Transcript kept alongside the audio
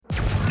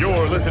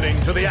You're listening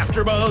to the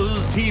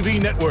AfterBuzz TV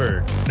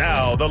Network,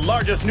 now the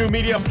largest new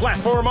media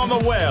platform on the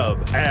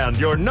web and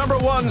your number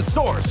one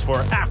source for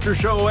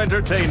after-show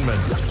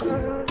entertainment.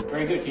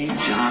 Very good, Keith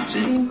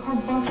Johnson.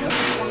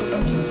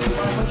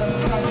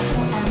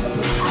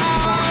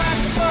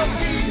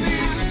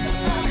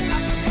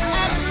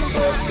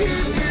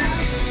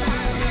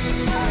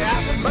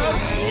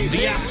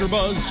 The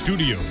AfterBuzz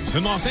Studios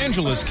in Los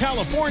Angeles,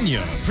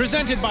 California.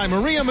 Presented by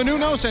Maria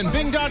Menounos and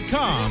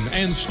Bing.com.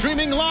 And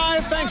streaming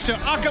live thanks to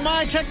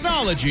Akamai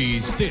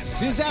Technologies.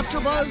 This is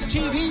AfterBuzz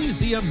TV's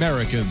The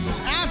Americans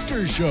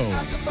After Show.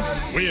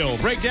 We'll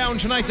break down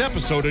tonight's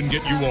episode and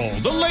get you all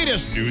the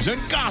latest news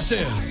and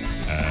gossip.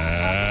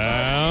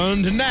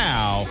 And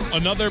now,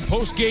 another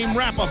post-game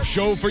wrap-up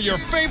show for your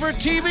favorite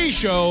TV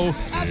show.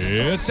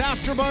 It's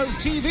AfterBuzz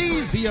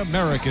TV's The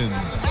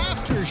Americans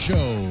After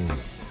Show.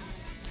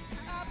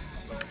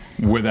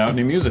 Without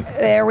any music.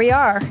 There we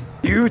are.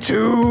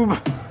 YouTube.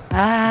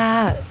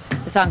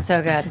 The song's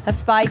so good. A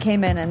spy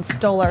came in and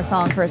stole our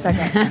song for a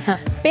second.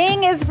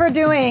 Bing is for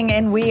doing,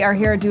 and we are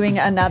here doing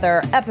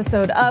another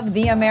episode of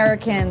The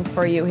Americans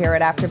for you here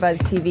at AfterBuzz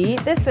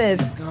TV. This is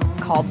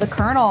called The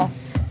Colonel,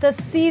 the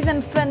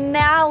season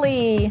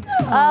finale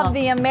of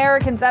The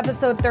Americans,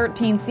 episode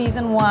 13,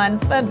 season 1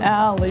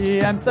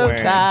 finale. I'm so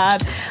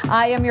sad.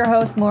 I am your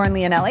host, Lauren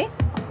Leonelli.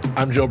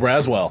 I'm Joe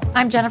Braswell.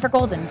 I'm Jennifer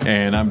Golden.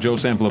 And I'm Joe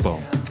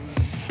Sanfilippo.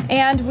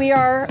 And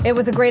it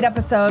was a great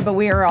episode, but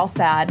we are all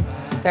sad.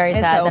 Very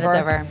sad that it's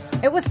over.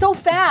 It was so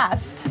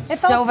fast. It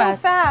felt so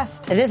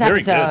fast. This Very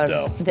episode,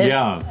 good,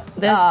 though.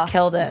 this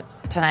killed it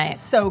tonight.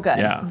 So good.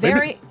 Yeah.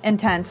 Very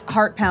intense,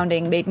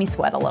 heart-pounding, made me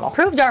sweat a little.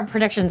 Proved our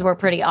predictions were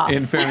pretty off.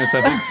 In fairness,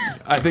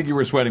 I think you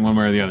were sweating one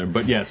way or the other.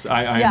 But yes,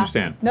 I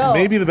understand. No.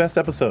 Maybe the best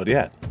episode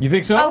yet. You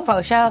think so? Oh,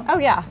 faux show. Oh,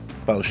 yeah.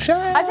 Faux show.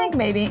 I think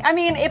maybe. I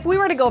mean, if we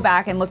were to go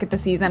back and look at the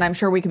season, I'm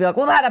sure we could be like,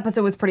 well, that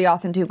episode was pretty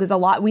awesome, too, because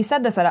we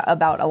said this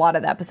about a lot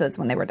of the episodes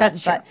when they were done.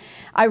 That's true. But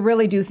I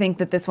really do think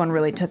that this one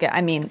really took it. I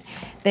mean,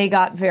 they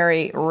got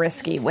very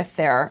risky with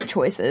their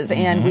choices,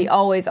 and we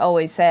always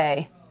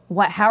say,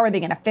 how are they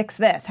going to fix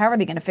this? How are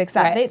they going to fix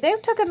that? Right. They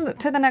took it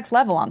to the next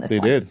level on this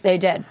one. They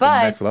did.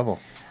 But Next level.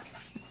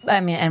 I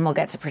mean, and we'll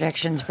get to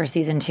predictions for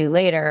season 2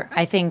 later.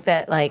 I think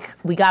that,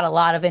 we got a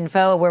lot of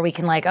info where we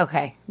can,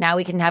 okay, now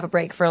we can have a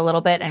break for a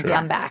little bit and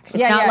come back. It's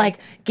not like,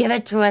 give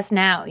it to us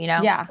now, you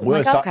know? Yeah. We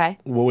okay.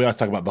 always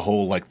talk about the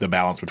whole, the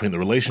balance between the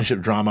relationship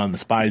drama and the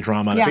spy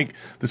drama. And I think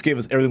this gave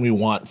us everything we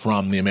want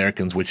from The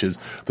Americans, which is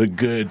the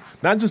good,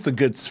 not just the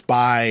good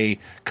spy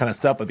kind of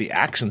stuff, but the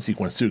action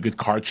sequence, too. Good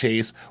car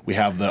chase. We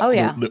have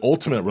the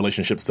ultimate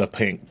relationship stuff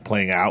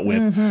playing out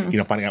with,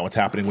 finding out what's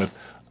happening with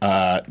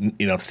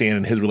Stan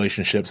and his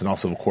relationships, and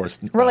also, of course,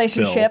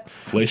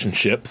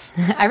 relationships.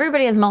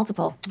 Everybody has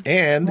multiple.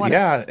 And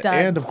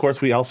and of course,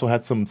 we also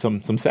had some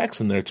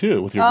sex in there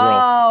too with your girl.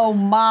 Oh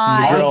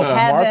my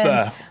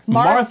heavens,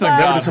 Martha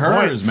got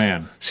hers,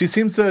 man. She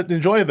seems to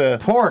enjoy the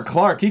poor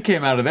Clark. He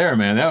came out of there,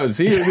 man. That was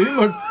he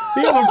looked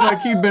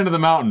like he'd been to the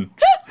mountain.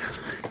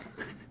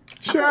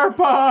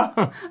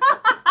 Sherpa.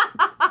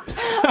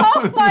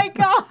 Oh my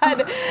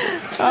God!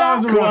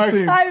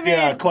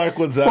 Clark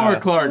was poor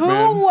Clark, who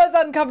man. was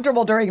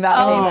uncomfortable during that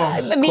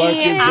scene?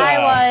 Me,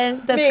 I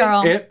was this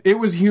girl. It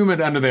was humid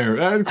under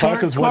there.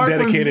 Clark was one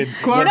dedicated.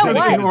 Clark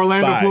was in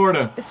Orlando,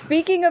 Florida.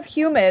 Speaking of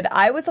humid,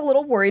 I was a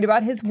little worried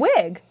about his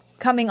wig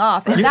coming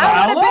off, and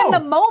that would have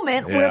been the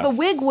moment where the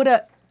wig would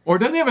have. Or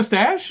doesn't he have a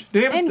stash?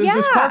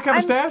 Does Clark have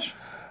a stash?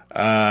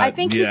 I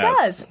think he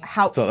does.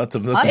 That's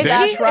some if she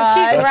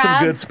that's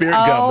some good spirit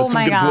gum. That's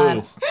some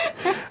good glue.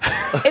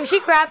 If she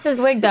grabs his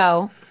wig,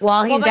 though,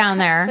 while he's down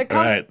there.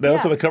 Right.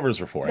 That's what the covers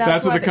were for.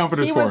 That's what the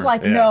comforter's for. He was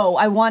like, no,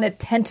 I want to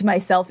tent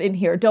myself in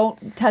here.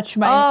 Don't touch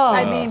my...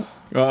 I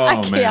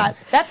can't. Man.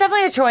 That's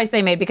definitely a choice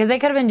they made, because they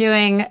could have been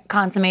doing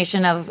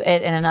consummation of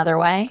it in another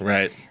way.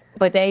 Right.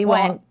 But they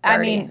went dirty. I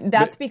mean,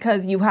 that's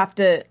because you have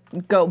to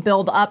go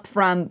build up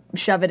from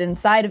shove it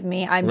inside of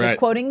me. I'm just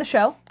quoting the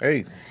show.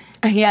 Hey.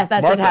 Yeah,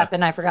 that did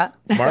happen. I forgot.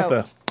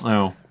 Martha.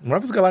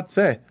 Martha's got a lot to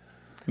say.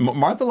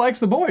 Martha likes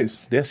the boys.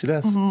 Yes, she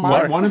does.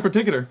 One in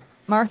particular.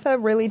 Martha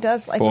really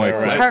does like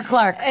her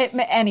Clark.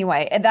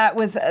 Anyway, that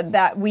was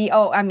that we.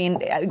 I mean,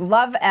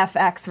 love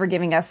FX for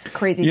giving us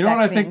crazy. You know sex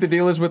what I think scenes. the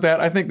deal is with that?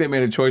 I think they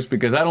made a choice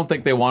because I don't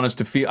think they want us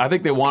to feel. I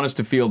think they want us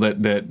to feel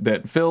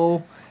that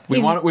Phil.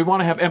 We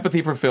want to have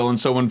empathy for Phil, and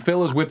so when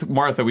Phil is with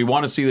Martha, we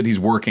want to see that he's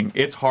working.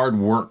 It's hard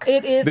work.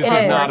 It is. This is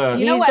not a.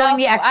 He's going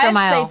the extra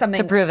mile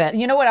to prove it.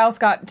 You know what else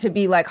got to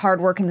be like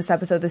hard work in this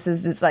episode? This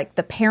is like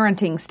the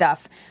parenting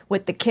stuff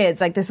with the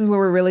kids. Like this is where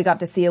we really got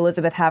to see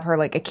Elizabeth have her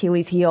like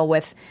Achilles heel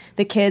with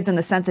the kids and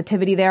the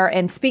sensitivity there.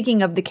 And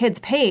speaking of the kids,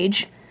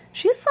 Paige.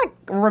 She's like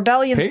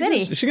Rebellion City.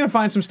 Is she going to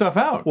find some stuff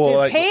out?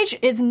 Well, dude, Paige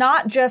is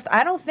not just.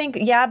 I don't think.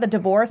 Yeah, the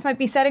divorce might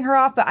be setting her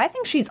off, but I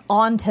think she's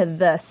on to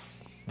this.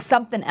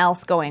 Something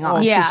else going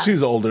on.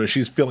 She's older.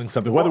 She's feeling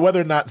something.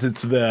 Whether or not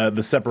it's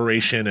the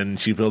separation and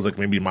she feels like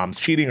maybe mom's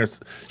cheating or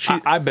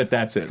I bet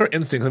that's it. Her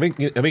instincts.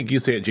 I think you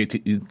say it,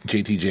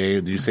 JTJ.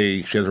 Did you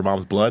say she has her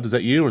mom's blood? Is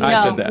that you? Or no,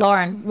 I said that.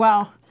 Lauren.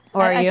 Well,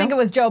 Or I think it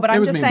was Joe, but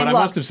I'm just saying, but I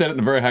look, must have said it in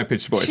a very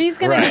high-pitched voice. she's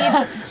going to need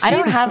to... I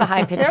don't have a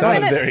high-pitched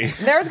voice.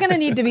 There's going to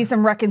need to be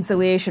some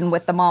reconciliation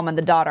with the mom and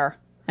the daughter.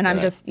 And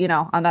I'm just,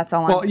 that's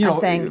all I'm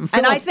saying.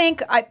 And I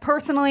think, I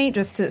personally,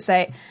 just to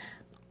say,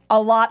 a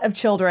lot of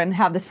children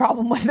have this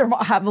problem with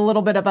have a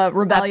little bit of a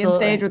rebellion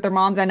stage with their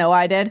moms. I know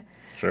I did.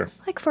 Sure.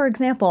 Like, for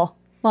example,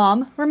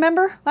 Mom,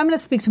 remember? I'm going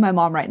to speak to my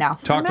mom right now.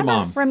 Talk to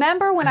Mom.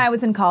 Remember when I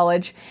was in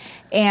college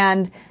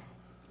and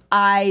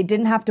I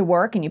didn't have to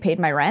work and you paid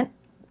my rent?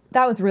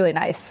 That was really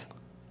nice.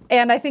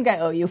 And I think I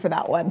owe you for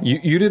that one.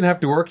 You didn't have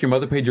to work? Your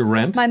mother paid your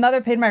rent? My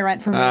mother paid my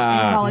rent for me in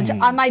college.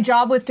 My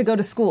job was to go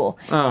to school.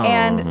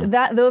 And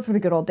those were the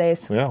good old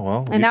days. Yeah,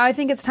 well. And now I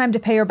think it's time to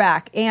pay her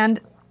back. And,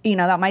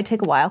 that might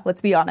take a while,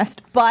 let's be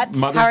honest. But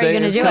Mother's how are you Day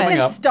going to is do coming it? you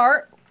can up.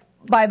 start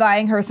by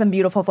buying her some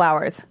beautiful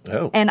flowers.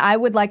 Oh. And I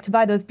would like to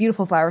buy those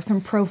beautiful flowers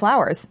from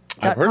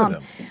ProFlowers.com. I've heard of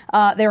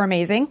them. They're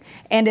amazing.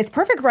 And it's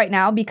perfect right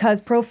now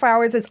because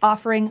ProFlowers is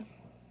offering,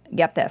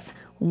 get this,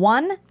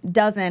 1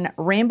 dozen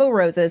rainbow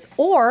roses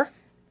or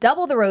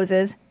double the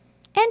roses,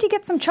 and you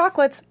get some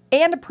chocolates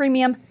and a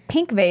premium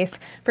pink vase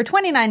for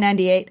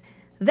 $29.98.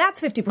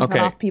 That's 50%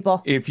 off,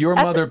 people. If your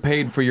mother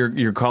paid for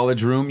your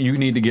college room, you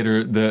need to get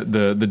her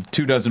the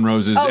 2 dozen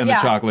roses and the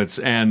chocolates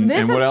and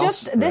what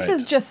else? This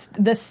is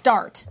just the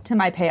start to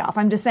my payoff.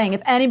 I'm just saying,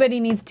 if anybody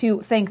needs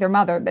to thank their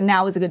mother, then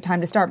now is a good time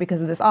to start because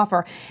of this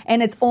offer.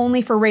 And it's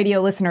only for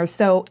radio listeners,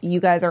 so you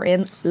guys are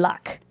in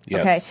luck.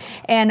 Yes. Okay.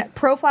 And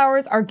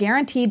ProFlowers are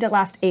guaranteed to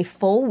last a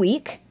full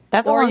week.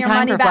 That's a or long your time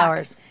money for back.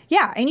 flowers.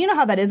 Yeah, and you know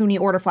how that is when you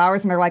order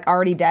flowers and they're like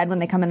already dead when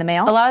they come in the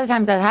mail. A lot of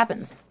times that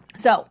happens.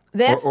 So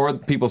this, or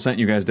people sent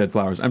you guys dead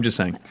flowers. I'm just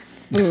saying.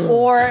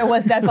 or it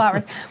was dead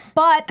flowers.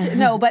 But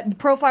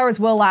ProFlowers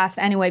will last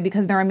anyway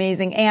because they're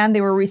amazing, and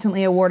they were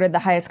recently awarded the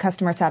highest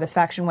customer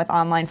satisfaction with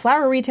online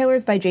flower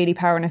retailers by J.D.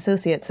 Power and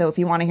Associates. So if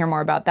you want to hear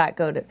more about that,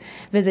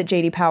 visit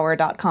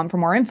jdpower.com for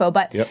more info.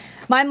 But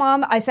my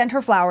mom, I sent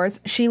her flowers.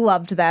 She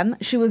loved them.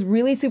 She was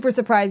really super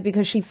surprised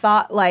because she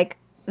thought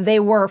they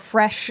were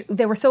fresh.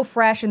 They were so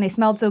fresh and they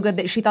smelled so good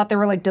that she thought they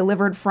were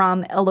delivered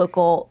from a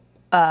local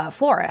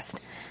florist.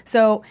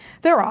 So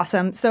they're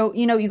awesome. So,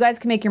 you guys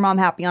can make your mom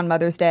happy on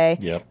Mother's Day.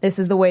 Yep. This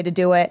is the way to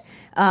do it.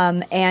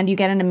 And you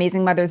get an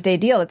amazing Mother's Day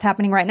deal. It's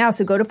happening right now.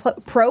 So go to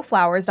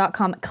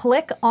proflowers.com,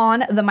 click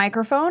on the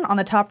microphone on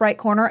the top right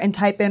corner and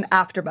type in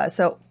AfterBuzz.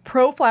 So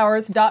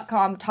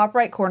proflowers.com, top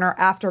right corner,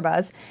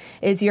 AfterBuzz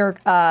is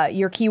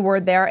your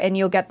keyword there, and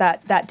you'll get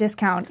that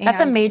discount.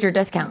 That's a major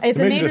discount. It's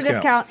a major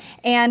discount.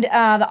 And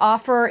the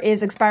offer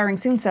is expiring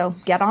soon, so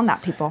get on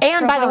that, people.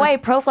 And by the way,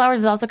 ProFlowers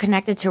is also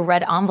connected to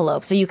Red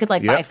Envelope, so you could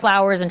buy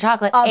flowers and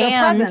chocolate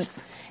and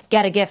presents.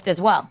 Get a gift as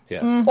well.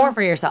 Yes. Or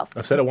for yourself.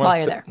 I've said it once. While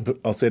you're there. But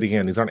I'll say it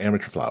again. These aren't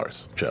amateur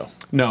flowers, Joe.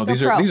 No,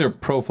 these are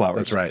pro flowers.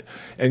 That's right,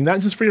 and not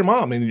just for your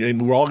mom.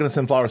 And we're all going to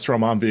send flowers to our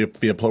mom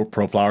via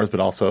pro flowers,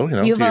 but also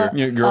to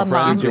your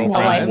girlfriends,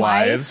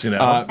 wives.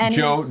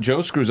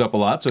 Joe screws up a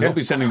lot, so he'll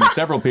be sending to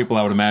several people,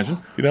 I would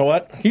imagine. You know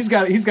what? He's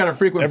got a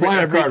frequent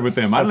flyer card with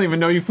him. I don't even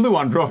know you flew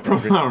on pro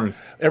flowers.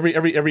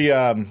 Every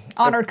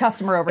honored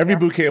customer over every here.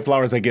 bouquet of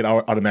flowers I get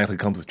automatically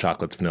comes with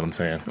chocolates. You know what I'm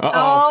saying?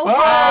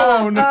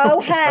 Oh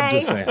no! I'm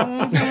just saying.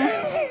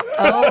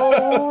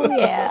 Oh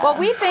yeah. Well,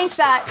 we think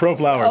that Pro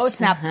flowers. Oh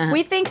snap!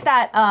 We think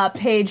that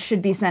Paige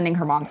should be sending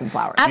her mom some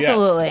flowers.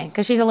 Absolutely,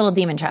 because she's a little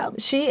demon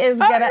child. She is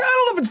I gonna. don't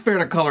know if it's fair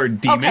to call her a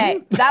demon.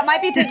 Okay, that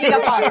might be taking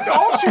up on.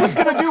 All she was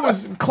going to do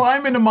was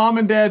climb into mom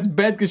and dad's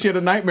bed because she had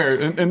a nightmare.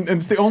 And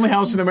it's the only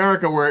house in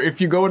America where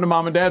if you go into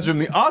mom and dad's room,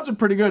 the odds are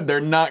pretty good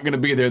they're not going to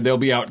be there. They'll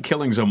be out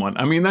killing someone.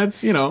 I mean,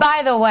 that's,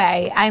 By the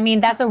way,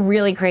 that's a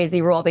really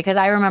crazy rule because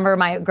I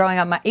remember growing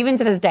up, even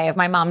to this day, if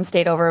my mom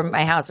stayed over at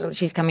my house,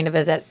 she's coming to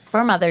visit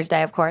for Mother's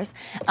Day, of course,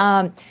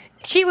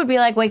 she would be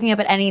waking me up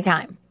at any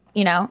time.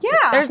 Yeah.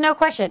 There's no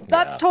question.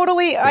 That's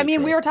totally,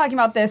 true. we were talking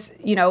about this,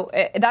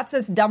 that's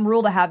this dumb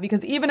rule to have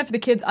because even if the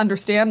kids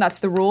understand that's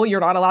the rule, you're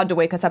not allowed to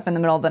wake us up in the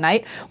middle of the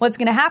night. What's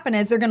going to happen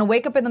is they're going to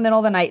wake up in the middle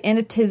of the night in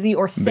a tizzy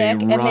or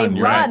sick and they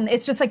run. Right.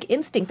 It's just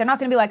instinct. They're not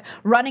going to be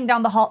running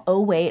down the hall. Oh,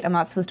 wait, I'm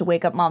not supposed to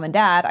wake up mom and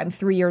dad. I'm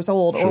 3 years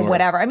old or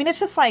whatever. It's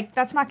just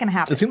that's not going to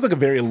happen. It seems like a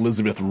very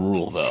Elizabeth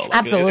rule, though.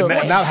 Absolutely.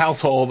 In that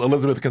household,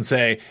 Elizabeth can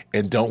say,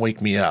 and don't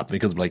wake me up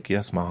because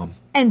yes, mom.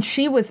 And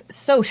she was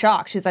so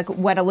shocked. She's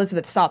when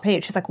Elizabeth saw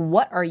Paige, she's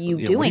what are you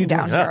doing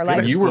down here?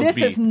 This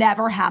has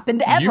never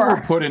happened ever. You were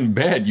put in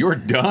bed. You're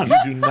done. You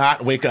do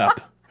not wake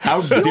up.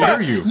 How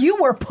dare you? You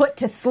were put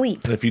to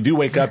sleep. And if you do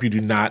wake up, you do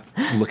not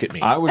look at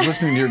me. I was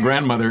listening to your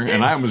grandmother,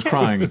 and I was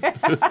crying.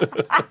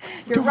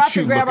 Don't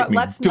you look at me.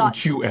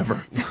 Don't you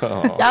ever.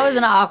 Oh. That was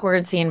an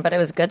awkward scene, but it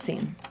was a good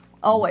scene.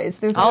 Always.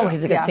 There's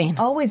always a good scene.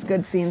 Always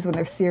good scenes when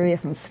they're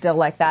serious and still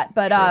like that.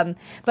 But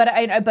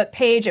but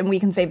Paige, and we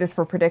can save this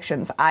for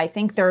predictions. I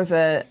think there's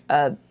a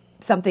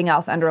something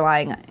else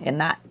underlying in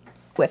that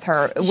with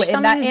her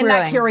in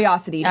that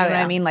curiosity. Do you know what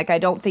I mean? I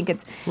don't think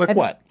it's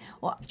what?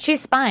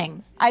 She's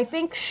spying. I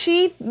think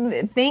she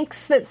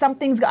thinks that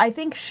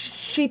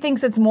she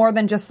thinks it's more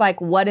than just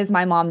like, what is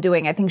my mom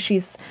doing? I think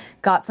she's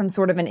got some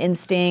sort of an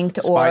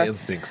instinct Spy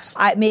instincts.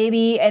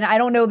 Maybe, and I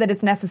don't know that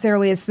it's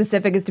necessarily as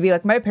specific as to be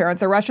like, my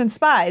parents are Russian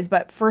spies,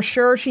 but for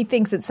sure she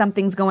thinks that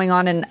something's going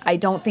on, and I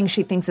don't think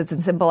she thinks it's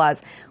as simple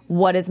as,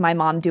 what is my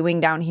mom doing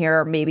down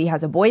here? Maybe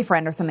has a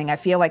boyfriend or something. I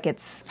feel like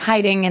it's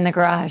hiding in the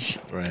garage.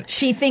 Right.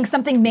 She thinks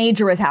something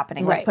major is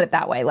happening. Let's Right. put it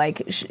that way.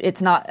 Like,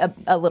 it's not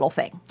a little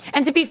thing.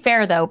 And to be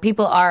fair, though,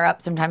 people are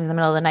up sometimes in the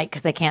middle of the night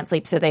because they can't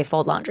sleep, so they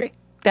fold laundry.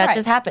 That Right.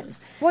 just happens.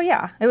 Well,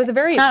 yeah, it was a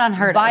very not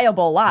unheard of.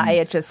 viable lie.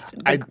 It just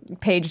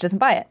Paige doesn't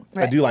buy it.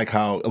 I do like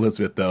how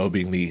Elizabeth, though,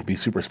 being the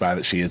super spy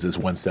that she is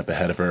one step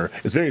ahead of her.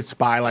 It's a very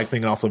spy-like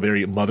thing and also a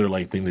very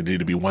mother-like thing to do,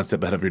 to be one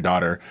step ahead of your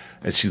daughter.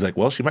 And she's like,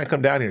 well, she might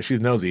come down here. She's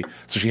nosy.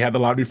 So she had the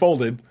laundry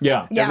folded.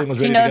 Yeah. Everything was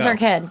She ready to knows go. her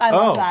kid. I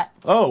love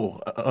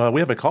that.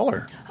 We have a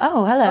caller.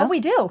 Oh, hello. Oh, we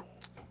do.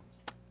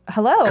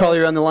 Hello. Caller,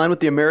 you're on the line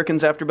with the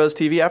Americans AfterBuzz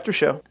TV After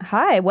Show.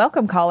 Hi,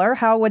 welcome, caller.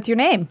 What's your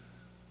name?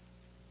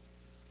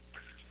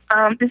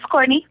 This is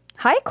Courtney.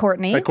 Hi,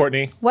 Courtney. Hi,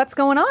 Courtney. What's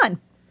going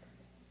on?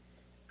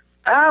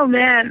 Oh,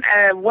 man.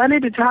 I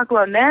wanted to talk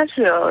about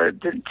Nashville.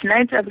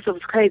 Tonight's episode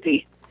was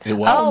crazy. It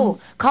was. Oh,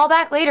 call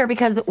back later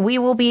because we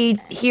will be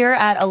here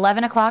at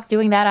 11 o'clock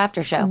doing that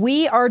after show.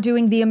 We are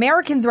doing The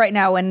Americans right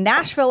now, and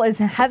Nashville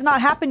has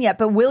not happened yet,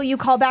 but will you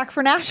call back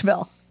for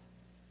Nashville?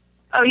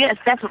 Oh, yes,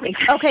 definitely.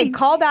 Okay,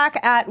 call back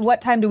at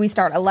what time do we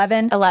start?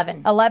 11?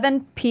 11.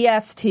 11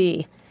 PST.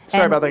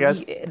 Sorry about that,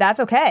 guys. That's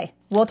okay.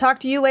 We'll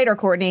talk to you later,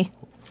 Courtney.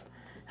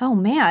 Oh,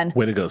 man.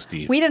 Way to go,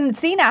 Steve. We didn't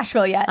see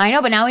Nashville yet. I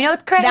know, but now we know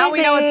it's crazy. Now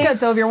we know it's good.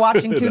 So if you're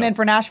watching, tune in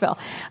for Nashville.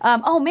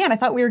 Oh, man, I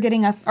thought we were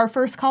getting our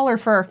first caller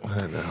for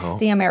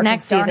The Americans.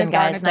 Next season,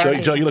 guys.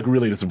 Joe, you look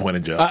really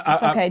disappointed, Joe.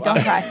 It's okay.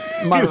 Don't cry.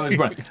 My really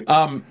disappointed.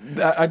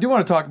 I do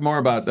want to talk more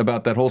about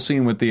that whole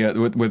scene with the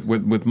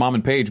with Mom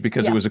and Paige,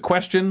 because it was a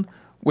question.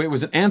 It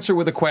was an answer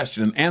with a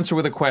question, an answer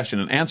with a question,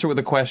 an answer with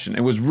a question.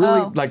 It was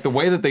really like the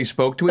way that they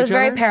spoke to each other. It was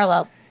very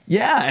parallel.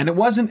 Yeah, and it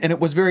wasn't, and it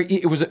was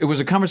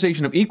a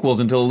conversation of equals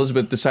until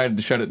Elizabeth decided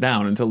to shut it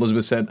down. Until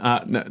Elizabeth said,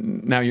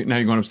 "Now you're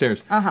going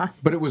upstairs."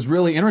 But it was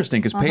really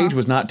interesting because Paige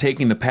was not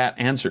taking the pat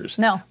answers.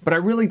 No, but I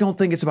really don't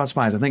think it's about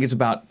spies. I think it's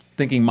about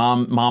thinking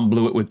mom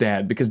blew it with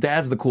dad, because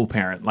dad's the cool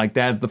parent. Like,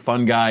 dad's the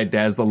fun guy,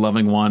 dad's the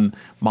loving one,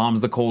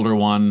 mom's the colder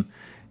one.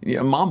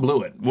 Yeah, mom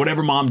blew it.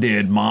 Whatever mom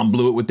did, mom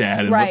blew it with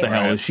dad. And what the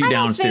hell is she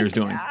downstairs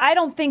doing? I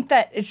don't think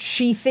that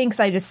she thinks,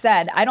 I just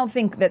said, I don't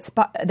think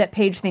that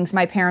Paige thinks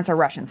my parents are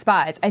Russian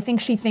spies. I think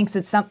she thinks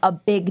it's a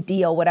big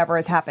deal, whatever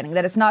is happening.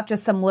 That it's not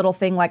just some little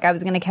thing like I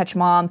was going to catch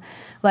mom,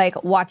 like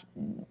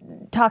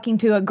talking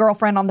to a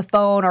girlfriend on the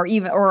phone,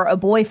 or a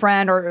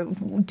boyfriend, or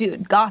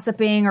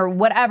gossiping or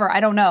whatever.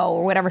 I don't know,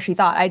 or whatever she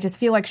thought. I just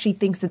feel like she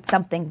thinks it's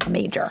something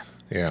major.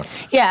 Yeah.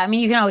 Yeah, I mean,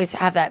 you can always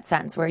have that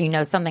sense where you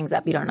know something's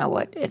up, you don't know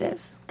what it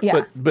is.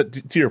 Yeah.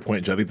 But to your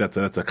point, Joe, I think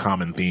that's a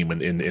common theme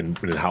in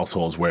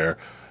households where,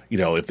 you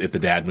know, if the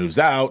dad moves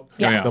out,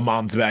 the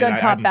mom's bad. Good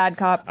cop, bad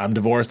cop. I'm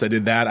divorced. I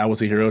did that. I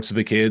was a hero to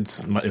the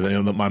kids. My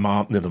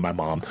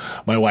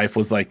wife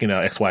was like,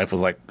 ex-wife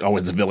was like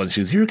always a villain.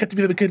 She's, you get to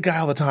be the good guy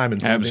all the time.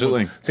 And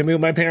absolutely. Same thing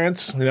with my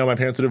parents. My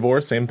parents are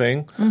divorced. Same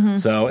thing. Mm-hmm.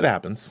 So it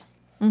happens.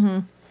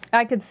 Mm-hmm.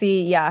 I could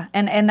see, yeah.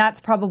 And that's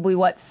probably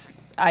what's,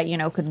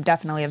 could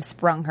definitely have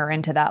sprung her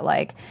into that,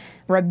 like,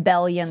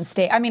 rebellion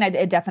state. I mean,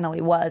 it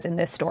definitely was in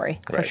this story,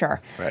 for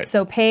sure. Right.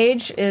 So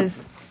Paige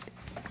is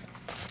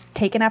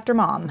taken after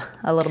mom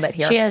a little bit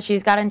here. She is.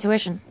 She's got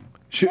intuition.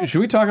 Should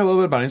we talk a little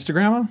bit about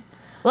Instagram?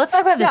 Let's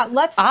talk about this.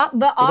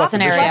 The op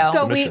scenario.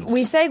 Let's go.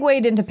 We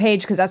segued into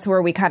Paige because that's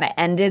where we kind of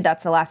ended.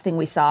 That's the last thing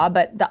we saw.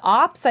 But the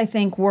ops, I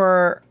think,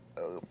 were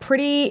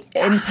pretty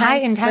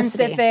intense,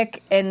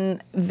 specific,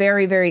 and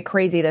very, very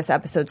crazy this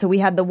episode. So we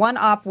had the one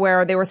op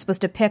where they were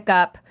supposed to pick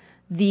up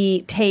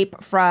the tape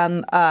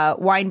from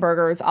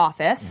Weinberger's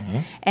office,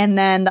 and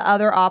then the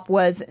other op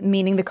was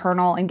meeting the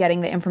colonel and getting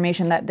the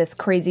information, that this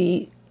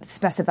crazy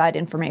specified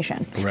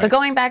information. Right. But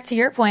going back to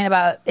your point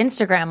about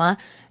Instagramma,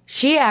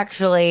 she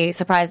actually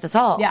surprised us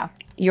all. Yeah.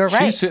 You're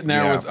right. She's sitting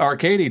there with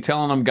Arcady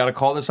telling them, got to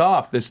call this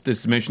off.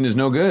 This mission is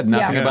no good.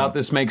 Nothing about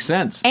this makes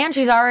sense. And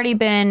she's already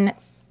been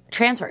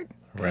transferred.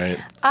 Right.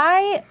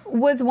 I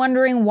was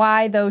wondering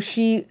why, though,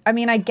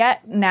 I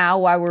get now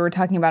why we were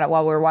talking about it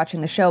while we were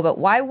watching the show, but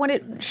why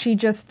wouldn't she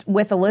just,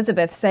 with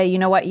Elizabeth, say, you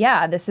know what,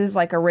 this is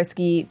like a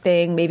risky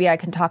thing. Maybe I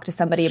can talk to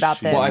somebody about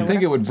this. Well, I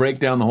think it would break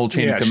down the whole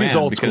chain of command. She's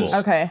old because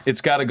school.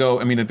 It's got to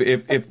go. I mean,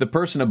 if the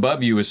person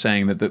above you is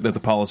saying that the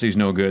policy is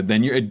no good,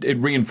 then it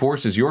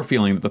reinforces your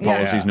feeling that the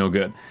policy is no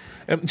good.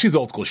 And she's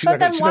old school. She's not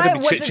going to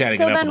be chit-chatting.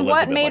 So then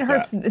what made her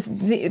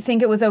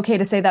think it was okay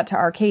to say that to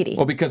Arcady?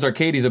 Well, because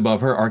Arcady's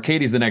above her.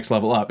 Arcady's the next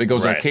level up. It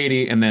goes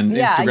Arcady and then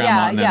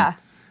Instagram on.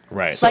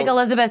 Right. Like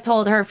Elizabeth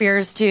told her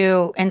fears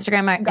to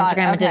Instagram.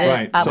 Instagram did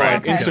it. Right. So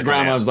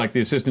Instagram was like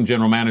the assistant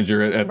general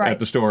manager at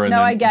the store. And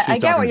I get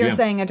what you're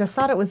saying. I just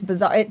thought it was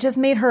bizarre. It just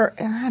made her,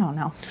 I don't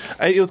know.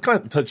 It was kind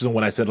of touching on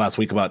what I said last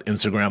week about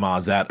Instagram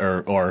is that,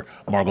 or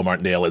Margot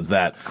Martindale is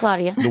that.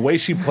 Claudia. The way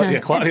she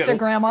played, Claudia.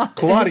 Instagram.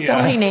 Claudia. So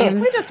many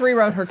names. We just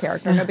rewrote her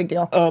character. No big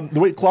deal.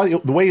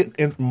 The way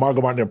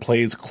Margot Martindale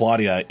plays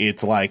Claudia,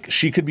 it's like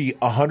she could be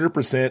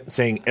 100%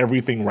 saying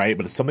everything right,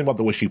 but it's something about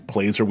the way she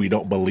plays her we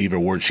don't believe a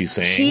word she's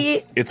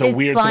saying. It's a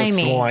weird sort of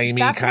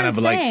slimy kind of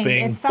like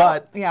thing.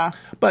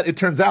 But it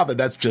turns out that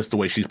that's just the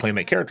way she's playing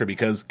that character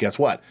because guess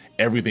what?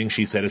 Everything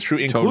she said is true,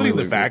 including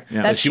the fact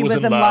that she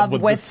was in love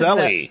with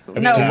Vasily.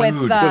 With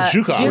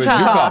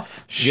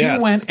Zhukov. She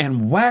went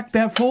and whacked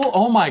that fool.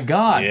 Oh my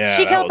God. Yeah,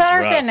 she killed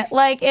Patterson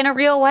like in a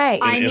real way.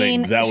 I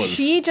mean,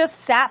 she just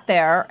sat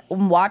there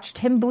and watched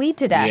him bleed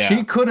to death. Yeah.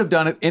 She could have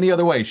done it any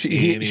other way. She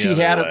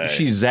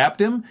zapped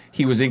him.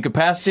 He was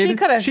incapacitated.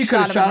 She could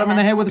have shot him in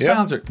the head with a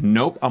silencer.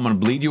 Nope. I'm going to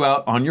bleed you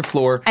out on your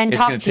floor. And it's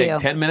going to take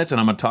 10 minutes, and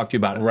I'm going to talk to you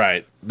about it.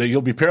 Right.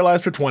 You'll be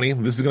paralyzed for 20.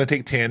 This is going to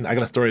take 10. I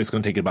got a story that's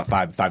going to take you about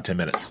 5-10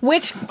 minutes.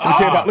 Which let me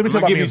tell you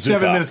about give you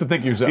 7 minutes to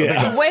think yourself.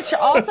 Yeah. Which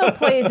also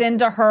plays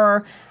into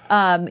her,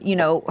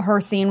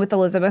 her scene with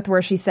Elizabeth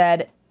where she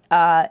said,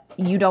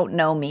 you don't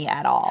know me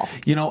at all.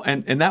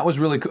 And that was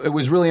it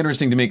was really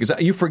interesting to me because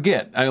you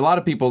forget, a lot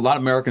of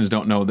Americans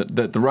don't know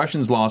that the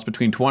Russians lost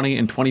between 20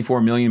 and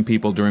 24 million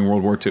people during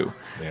World War II.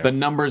 Yeah. The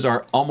numbers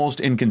are almost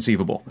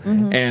inconceivable.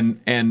 Mm-hmm.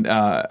 And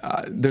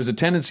there's a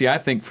tendency, I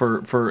think,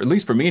 for at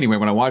least for me anyway,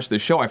 when I watch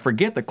this show, I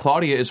forget that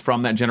Claudia is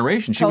from that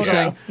generation. She was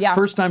saying,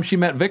 first time she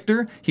met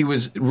Victor, he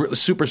was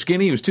super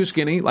skinny, he was too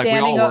skinny, like we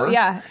all were.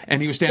 Yeah.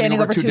 And he was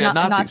standing over two dead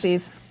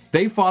Nazis.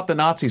 They fought the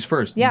Nazis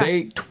first.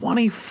 Yeah.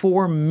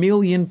 24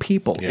 million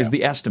people is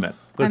the estimate.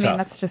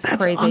 That's just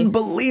crazy. That's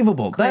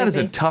unbelievable. That is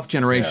a tough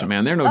generation,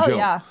 man. They're no joke.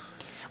 Yeah.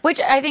 Which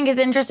I think is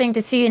interesting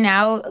to see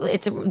now.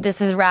 This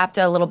has wrapped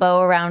a little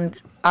bow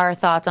around our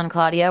thoughts on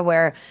Claudia,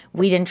 where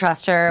we didn't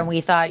trust her and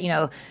we thought,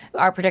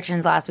 our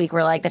predictions last week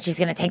were like that she's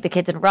going to take the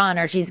kids and run,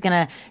 or she's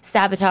going to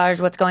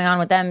sabotage what's going on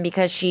with them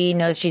because she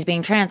knows she's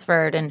being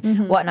transferred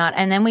and whatnot.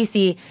 And then we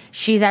see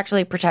she's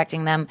actually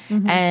protecting them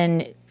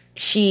and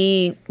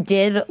she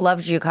did love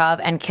Zhukov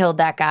and killed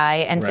that guy.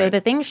 And so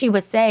the things she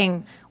was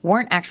saying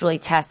weren't actually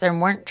tests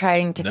and weren't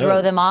trying to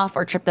throw them off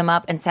or trip them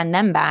up and send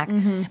them back.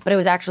 But it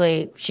was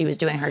actually, she was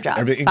doing her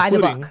job by the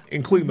book.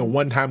 Including the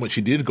one time when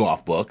she did go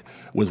off book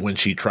was when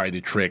she tried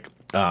to trick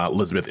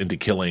Elizabeth into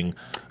killing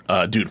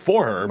dude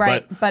for her,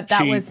 but that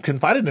she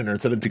confided in her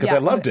and said it because I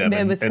loved him,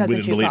 and we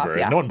didn't believe her.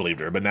 And no one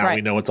believed her, but now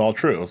we know it's all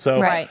true. So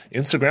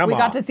Instagram, we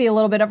got to see a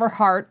little bit of her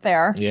heart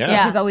there.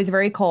 Yeah. She's always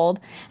very cold,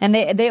 and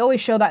they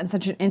always show that in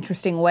such an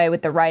interesting way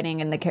with the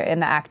writing and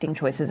the acting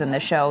choices in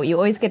the show. You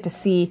always get to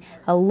see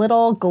a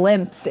little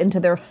glimpse into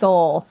their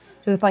soul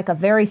with like a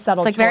very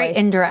subtle choice. Very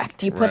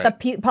indirect. You put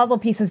the puzzle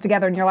pieces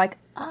together and you're like,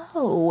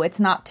 oh, it's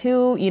not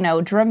too,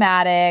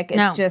 dramatic.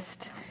 It's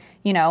just,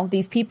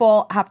 these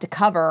people have to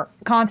cover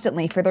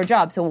constantly for their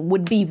job. So it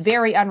would be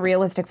very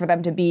unrealistic for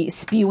them to be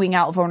spewing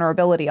out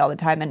vulnerability all the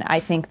time. And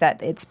I think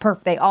that it's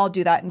perfect. They all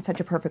do that in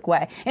such a perfect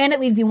way. And it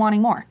leaves you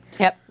wanting more.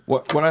 Yep.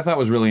 What I thought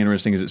was really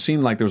interesting is it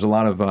seemed like there was a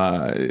lot of,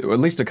 at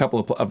least a couple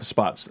of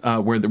spots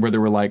where there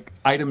were like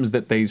items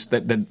that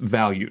that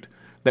valued.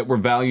 That were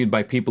valued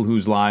by people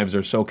whose lives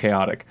are so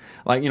chaotic.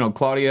 Like,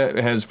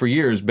 Claudia has for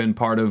years been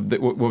part of the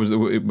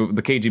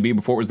KGB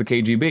before it was the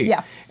KGB.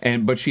 Yeah.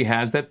 But she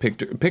has that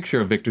picture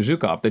of Viktor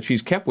Zhukov that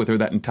she's kept with her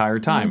that entire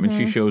time, and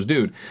she shows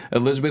dude.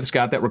 Elizabeth's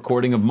got that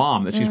recording of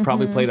Mom that she's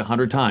probably played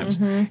 100 times.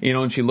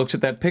 And she looks at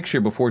that picture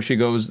before she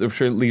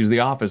leaves the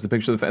office. The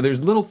picture of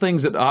there's little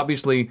things that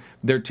obviously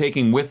they're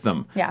taking with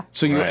them. Yeah.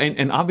 So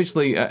and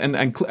obviously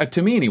and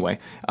to me anyway,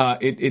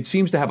 it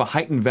seems to have a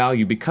heightened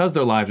value because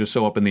their lives are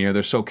so up in the air.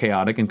 They're so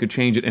chaotic and could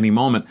change at any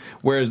moment,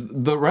 whereas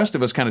the rest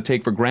of us kind of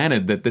take for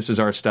granted that this is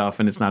our stuff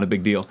and it's not a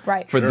big deal.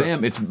 Right. For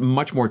them, it's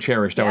much more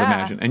cherished, I would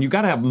imagine. And you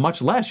got to have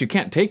much less. You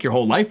can't take your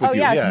whole life with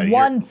you. It's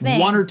one thing.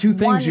 One or two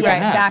things you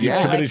can have. Exactly.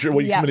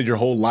 You committed your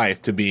whole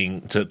life to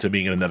being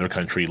in another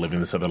country,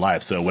 living this other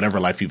life. So whatever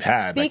life you've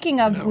had.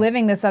 Speaking of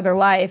living this other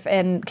life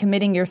and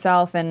committing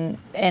yourself and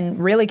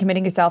really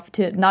committing yourself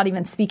to not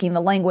even speaking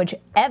the language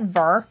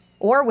ever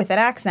or with an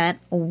accent,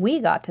 we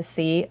got to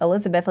see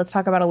Elizabeth. Let's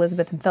talk about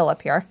Elizabeth and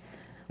Philip here.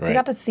 Right. We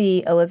got to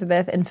see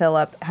Elizabeth and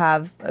Philip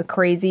have a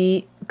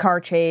crazy car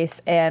chase,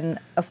 and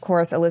of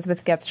course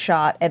Elizabeth gets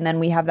shot, and then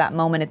we have that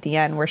moment at the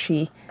end where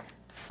she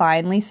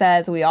finally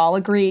says, we all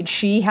agreed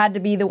she had to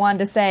be the one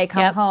to say,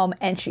 come home,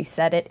 and she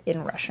said it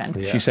in Russian.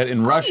 Yeah. She said it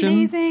in Russian,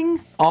 amazing,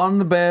 on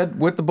the bed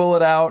with the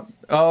bullet out.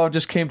 Oh,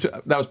 just came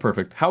to... That was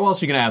perfect. How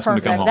else are you going to ask him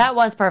to come home? That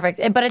was perfect.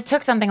 But it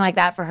took something like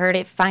that for her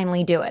to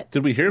finally do it.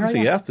 Did we hear him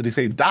say yes? Did he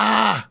say,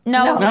 da?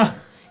 No.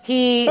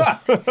 He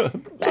said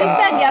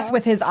yes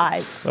with his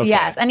eyes. Okay.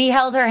 Yes, and he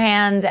held her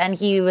hand, and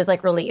he was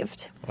like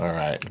relieved. All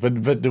right,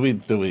 but do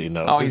we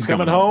know? Oh, he's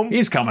coming home.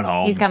 He's coming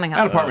home. He's coming home.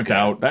 That apartment's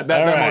out. That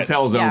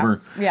motel's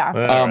over. Yeah.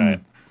 All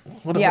right.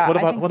 What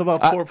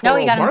about poor no,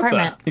 he got Martha? an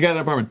apartment. You got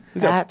an apartment.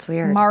 That's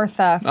weird.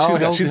 Martha.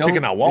 She's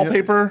picking out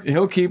wallpaper.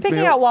 He'll keep Picking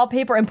out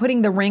wallpaper and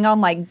putting the ring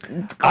on like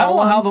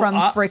Gollum from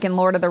freaking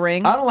Lord of the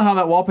Rings. I don't know how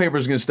that wallpaper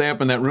is going to stay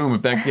up in that room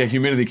if that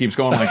humidity keeps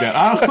going like that.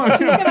 I don't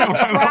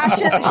know.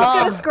 She's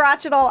going to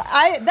scratch it all.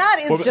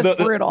 That is just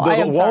brutal.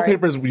 The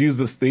wallpapers use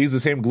they use the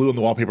same glue in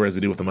the wallpaper as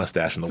they do with the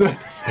mustache and the wig.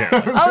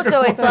 Oh,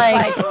 so it's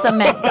like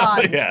cement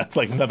done. Yeah, it's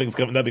like nothing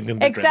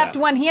can except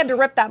when he had to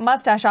rip that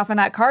mustache off in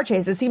that car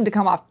chase, it seemed to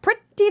come off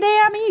pretty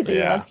damn easy.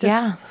 Yeah. Let's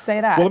just say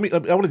that. Well,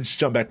 I want to just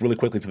jump back really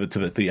quickly to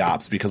the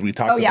ops because we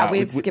talked.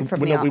 We skipped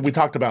from the ops. We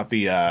talked about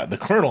the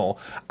colonel.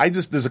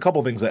 There's a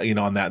couple things that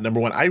on that. Number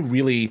one, I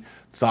really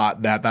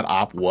thought that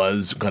op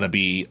was going to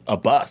be a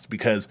bust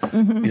because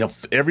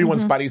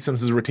everyone's spidey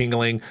senses were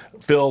tingling.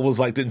 Phil was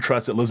like didn't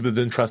trust it. Elizabeth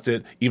didn't trust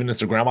it. Even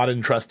Mr. Grandma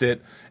didn't trust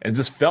it, and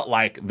just felt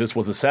like this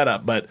was a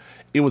setup. But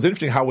it was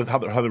interesting how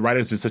the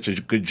writers did such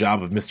a good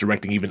job of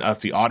misdirecting even us,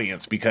 the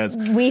audience, because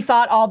we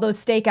thought all those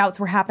stakeouts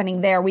were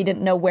happening there. We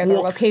didn't know where the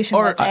location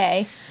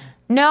was.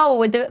 No,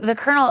 with the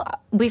colonel,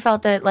 we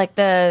felt that like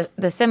the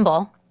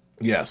symbol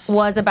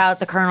was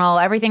about the colonel.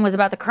 Everything was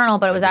about the colonel,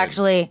 but it was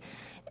actually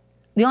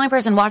the only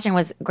person watching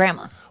was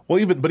Grandma.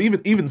 Well, when it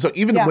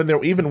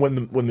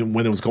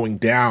was going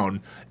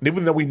down, and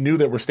even though we knew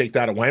they were staked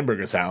out at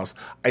Weinberger's house,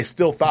 I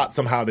still thought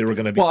somehow they were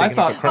going to be taking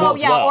out the colonel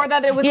as well. Or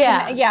that it was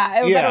that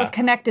it was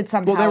connected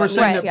somehow. Well, they were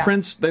saying that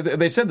Prince.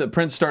 They said that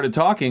Prince started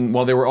talking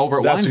while they were over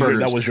at Weinberger's.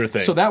 That was your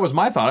thing. So that was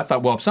my thought. I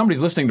thought, well, if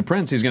somebody's listening to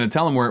Prince, he's going to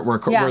tell him where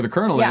the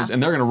colonel is,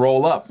 and they're going to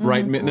roll up,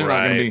 right? They're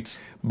not going to be.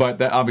 But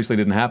that obviously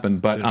didn't happen.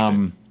 But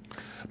the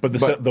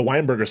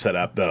Weinberger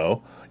setup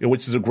though.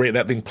 Which is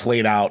that thing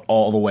played out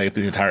all the way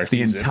through the entire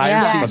season. The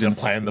entire season.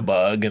 Playing the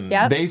bug. And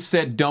they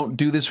said, don't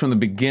do this from the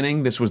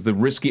beginning. This was the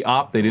risky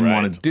op they didn't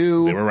want to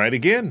do. They were right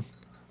again.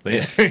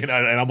 They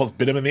and almost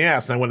bit him in the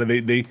ass. And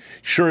they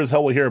sure as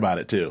hell will hear about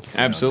it, too.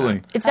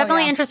 Absolutely. It's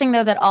definitely interesting,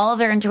 though, that all of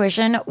their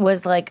intuition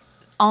was, like,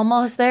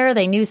 almost there.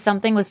 They knew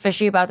something was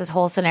fishy about this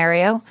whole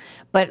scenario.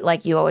 But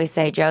like you always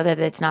say, Joe, that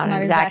it's not an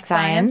exact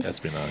science.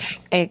 Espionage.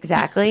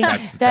 Exactly.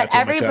 That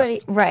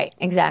everybody, right,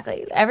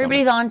 exactly.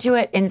 Everybody's onto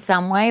it in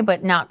some way,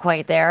 but not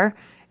quite there.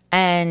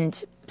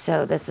 And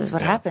so this is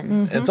what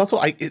happens. And it's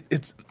also,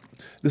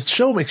 this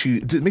show makes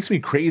me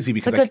crazy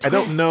because I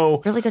don't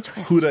know really good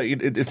twist.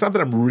 It's not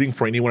that I'm rooting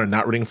for anyone or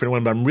not rooting for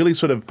anyone, but I'm really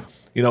sort of,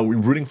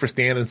 rooting for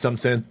Stan in some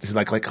sense.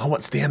 Like I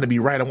want Stan to be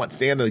right. I want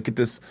Stan to get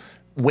this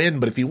win,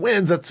 but if he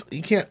wins,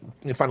 you can't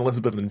find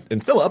Elizabeth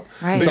and Philip.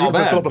 Right. It's all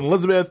bad. Philip and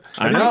Elizabeth.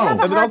 I know. I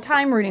have a hard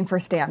time rooting for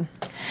Stan.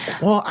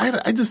 Well, I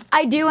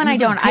do and I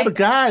don't. He's a good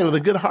guy with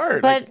a good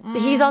heart. But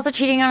he's also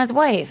cheating on his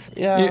wife.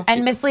 Yeah.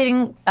 And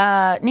misleading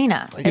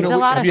Nina. It's a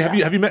lot of stuff.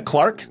 Have you met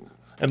Clark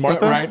and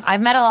Martha? Right.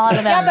 I've met a lot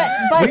of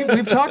them. but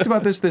we've talked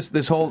about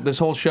this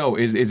whole show.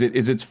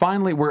 It's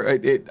finally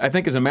I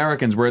think as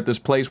Americans we're at this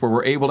place where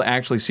we're able to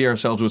actually see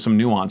ourselves with some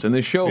nuance, and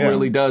this show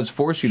really does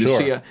force you to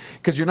see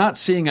because you're not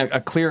seeing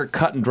a clear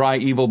cut and dry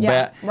evil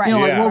bad. Right.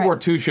 Like World War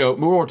II show,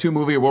 World War II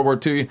movie, or World War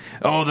II.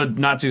 Oh, the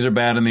Nazis are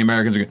bad and the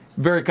Americans are good.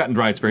 Very cut and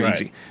dry. It's very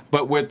easy.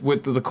 But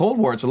with the Cold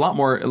War, it's a lot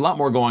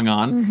more going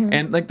on.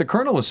 And like the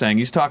Colonel was saying,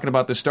 he's talking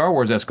about the Star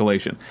Wars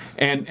escalation,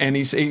 and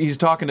he's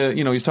talking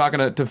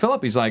to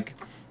Philip. He's like.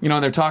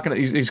 They're talking.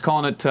 He's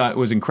calling it. It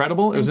was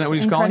incredible. Isn't that what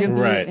he's calling it?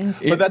 Right.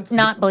 But that's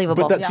not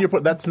believable. But that's your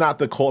point. That's not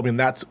the Cold. I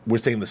mean, we're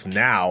saying this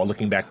now,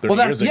 looking back 30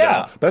 years ago.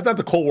 Yeah. But that's not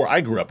the Cold War I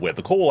grew up with.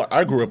 The Cold War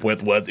I grew up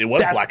with was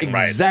black and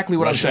white. Exactly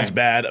what Russians I'm saying.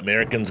 Bad,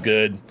 Americans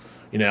good.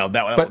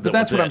 But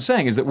that's what I'm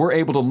saying is that we're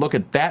able to look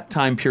at that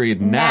time period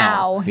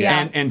now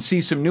and see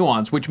some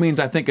nuance, which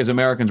means I think as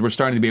Americans we're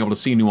starting to be able to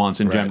see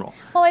nuance in general.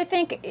 Well, I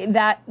think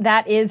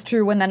that is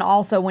true. And then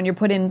also when you're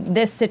put in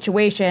this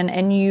situation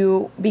and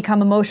you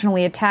become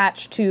emotionally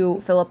attached to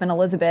Philip and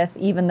Elizabeth,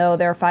 even though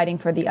they're fighting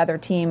for the other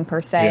team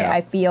per se, I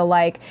feel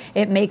like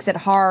it makes it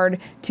hard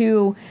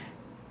to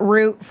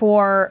root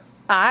for.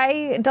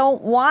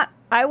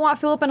 I want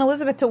Philip and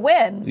Elizabeth to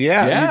win.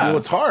 Yeah.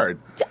 It's hard.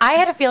 I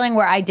had a feeling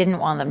where I didn't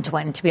want them to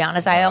win, to be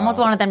honest. I almost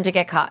wanted them to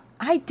get caught.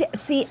 I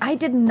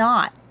did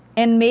not.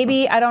 And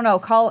maybe, I don't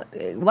know,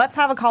 let's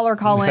have a caller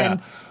call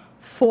in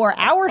for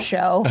our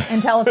show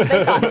and tell us what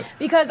they thought.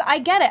 Because I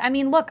get it. I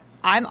mean, look,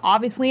 I'm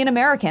obviously an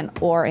American,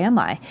 or am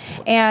I?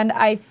 And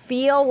I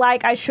feel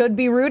like I should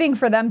be rooting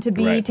for them to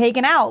be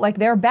taken out, like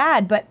they're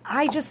bad. But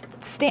I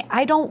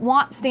don't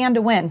want Stan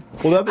to win.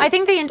 Well, I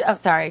think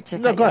sorry to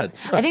no, go ahead.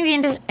 I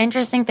think the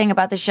interesting thing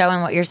about the show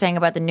and what you're saying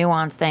about the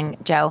nuance thing,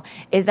 Joe,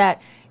 is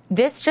that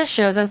this just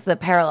shows us the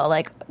parallel.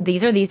 Like,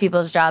 these are these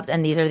people's jobs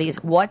and these are these.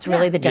 What's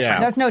really the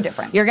difference? There's no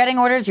difference. You're getting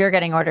orders. You're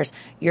getting orders.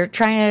 You're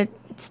trying to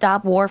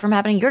stop war from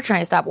happening. You're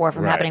trying to stop war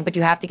from happening, but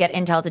you have to get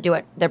intel to do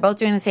it. They're both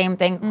doing the same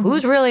thing.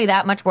 Who's really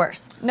that much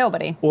worse?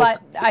 Nobody. Well,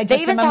 but I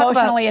just am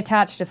emotionally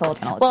attached to Philip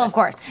and Elizabeth. Well, of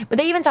course. But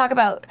they even talk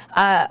about,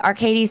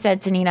 Arcady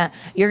said to Nina,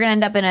 you're going to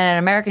end up in an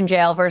American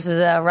jail versus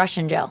a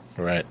Russian jail.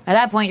 Right. At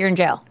that point, you're in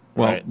jail.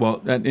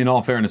 Well, in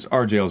all fairness,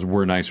 our jails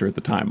were nicer at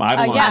the time. I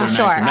don't know if they're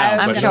nicer now.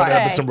 I'm but sure.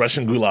 But some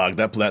Russian gulag.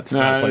 That's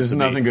not a place to be.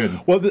 Nothing good.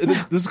 Well,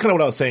 this is kind of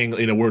what I was saying.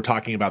 We're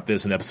talking about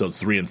this in episodes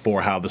 3 and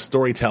 4. How the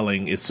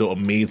storytelling is so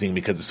amazing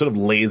because it sort of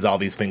lays all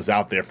these things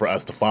out there for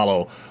us to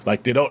follow.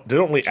 Like they don't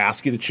really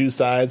ask you to choose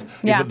sides.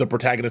 Yeah. The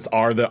protagonists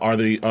are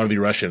the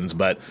Russians,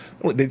 but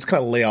they just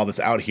kind of lay all this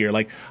out here.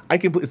 Like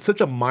it's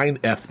such a mind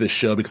f this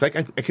show because I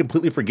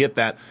completely forget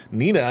that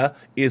Nina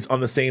is on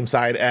the same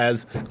side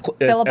as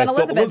Philip and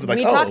Elizabeth. Like,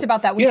 we talked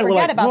about that. We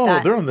forget about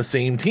that. They're on the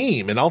same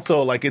team, and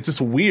also like it's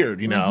just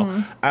weird,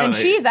 And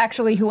she's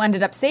actually who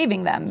ended up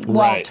saving them.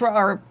 Right.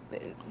 Well,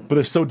 but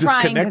they're so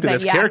disconnected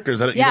as characters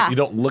that you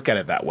don't look at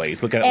it that way. You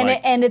look at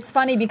it and it's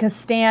funny because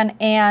Stan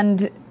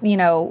and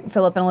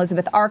Philip and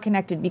Elizabeth are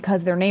connected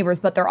because they're neighbors,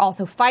 but they're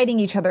also fighting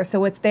each other.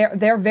 So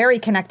they're very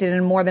connected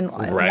in more than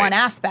one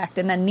aspect.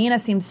 And then Nina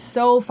seems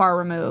so far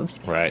removed.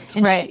 Right.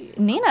 And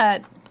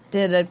Nina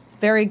did a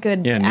very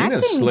good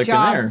Nina's acting slick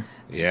job. in there.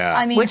 Yeah.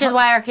 I mean, which is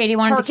why Arcady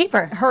wanted to keep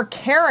her. Her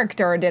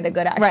character did a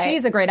good acting. Right.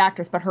 She's a great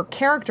actress, but her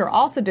character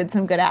also did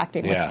some good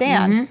acting with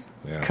Stan. Mm-hmm.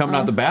 Yeah. Coming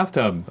out the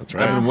bathtub. That's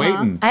right. I've been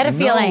waiting. I had a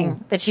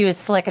feeling that she was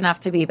slick enough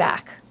to be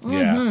back.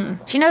 Yeah.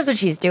 She knows what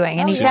she's doing,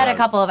 and he said a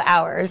couple of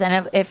hours.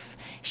 And if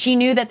she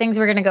knew that things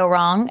were going to go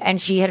wrong, and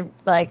she had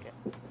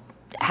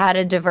had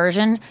a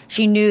diversion,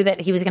 she knew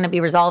that he was going to be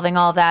resolving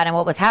all of that and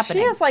what was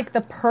happening. She is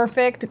the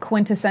perfect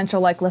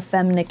quintessential La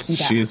Femme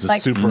Nikita. She is a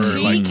super.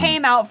 She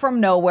came out from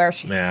nowhere.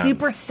 She's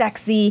super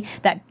sexy,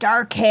 that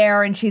dark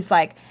hair, and she's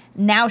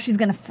now she's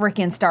going to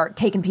freaking start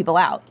taking people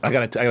out. I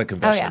got a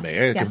confession to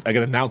make. I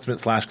got an announcement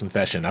 /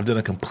 confession. I've done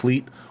a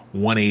complete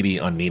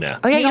 180 on Nina.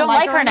 Oh yeah, you don't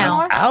like her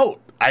now. Anymore?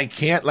 Out. I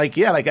can't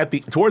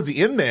towards the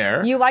end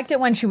there. You liked it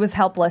when she was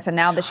helpless, and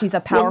now that she's a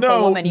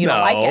powerful woman, you don't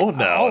like it.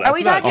 No. Are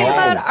we talking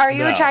about? Are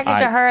you attracted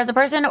to her as a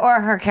person or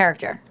her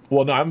character?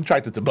 Well, no, I'm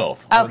attracted to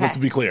both. Okay. Let's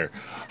be clear.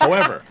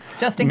 However,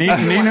 just in case.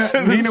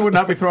 Nina would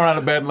not be thrown out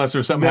of bed unless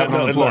there's something happening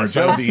on the floor.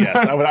 That would be yes.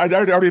 I'd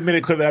already made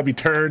it clear that I'd be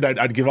turned.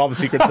 I'd give all the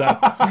secrets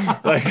up,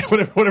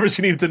 whatever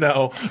she needed to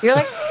know.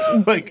 You're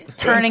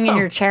turning in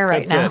your chair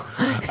right now.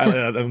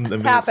 I'm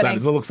excited. I'm a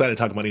little excited to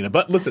talk about Nina.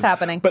 But listen, it's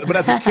happening. But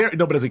as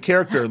a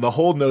character, the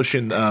whole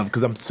notion of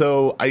because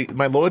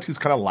my loyalties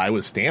kind of lie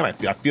with Stan. I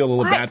feel a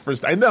little bad for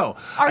Stan. I know.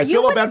 I feel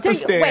a little bad for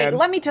Stan. Wait,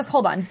 let me just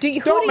hold on.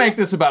 Don't make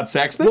this about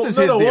sex. This is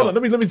his deal. Hold on.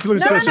 Let me finish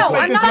this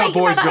point. This is about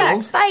boys,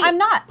 girls. I'm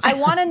not. I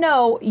want to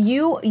know.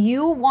 You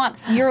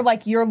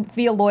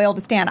feel loyal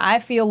to Stan. I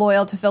feel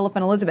loyal to Philip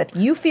and Elizabeth.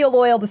 You feel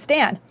loyal to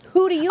Stan.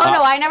 Who do you? Oh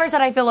no, I never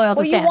said I feel loyal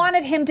to Stan. Well, you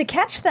wanted him to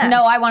catch them.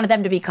 No, I wanted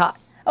them to be caught.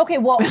 Okay,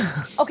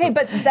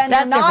 but then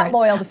you're not different.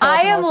 loyal to Philip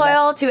I and am Elizabeth.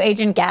 loyal to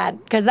Agent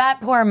Gad because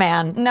that poor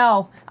man.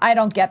 No, I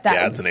don't get that.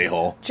 Gad's an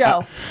a-hole.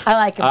 Joe, I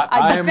like him.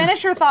 I'll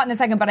finish your thought in a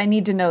second, but I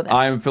need to know this.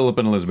 I am Philip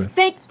and Elizabeth.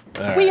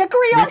 We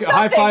agree on something.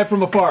 High five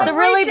from afar. It's a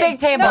really big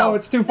table. No,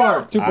 it's too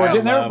far. We're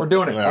getting there. We're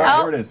doing it. All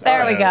right, here it is.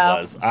 There we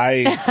go.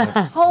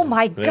 Oh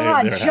my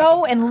God,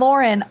 Joe and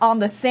Lauren on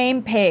the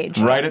same page.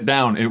 Write it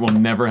down. It will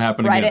never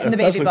happen Write again. it in the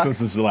baby Especially book. since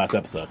this is the last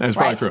episode. That's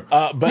probably true.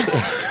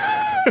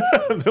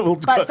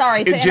 But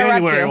sorry, to in January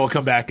interrupt you. we'll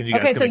come back and you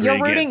guys Okay, can so agree you're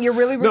again. rooting. You're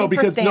really rooting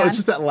for Stan. No, it's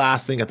just that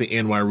last thing at the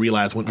end where I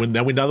realized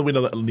now we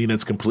know that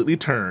Nina's completely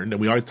turned, and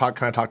we always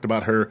talked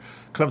about her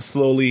kind of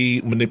slowly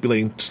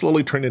turning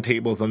the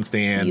tables on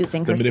Stan,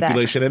 using the her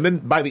manipulation, sex. and then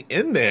by the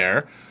end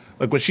there,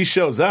 when she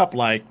shows up,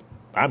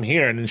 I'm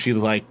here, and then she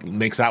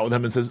makes out with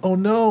him and says, "Oh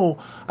no,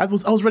 I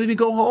was ready to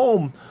go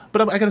home,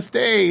 but I gotta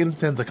stay." And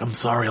Stan's like, "I'm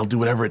sorry, I'll do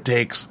whatever it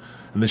takes."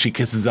 And then she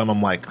kisses him.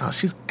 I'm like, "Oh,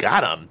 she's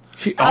got him."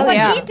 He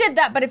did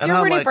that, but if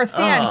you're rooting for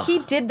Stan, he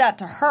did that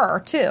to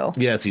her too.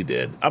 Yes, he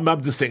did.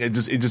 I'm just saying, it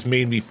just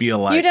made me feel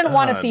like you didn't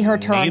want to see her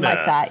turn Nina,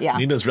 like that. Yeah,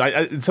 Nina's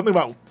right. It's something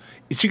about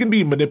she can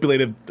be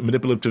manipulative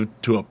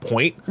to a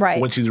point. Right.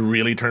 When she's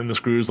really turning the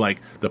screws,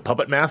 like the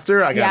puppet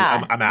master. I'm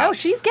out. No,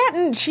 she's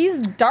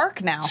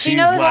dark now. She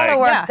knows how to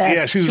work this.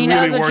 Yeah, she's she really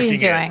knows what working she's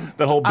doing.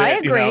 That whole bit, I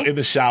agree. in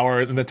the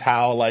shower, in the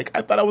towel. I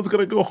thought I was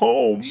going to go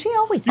home. She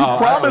always You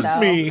promised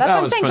me. That's That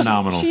what was I'm saying.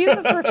 phenomenal. She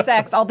uses her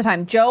sex all the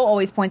time. Joe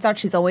always points out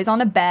she's always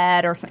on a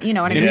bed or something. You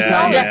know what I mean? Just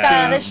got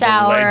out of the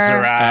shower. The legs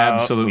are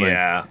out. Absolutely.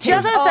 Yeah. She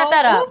also set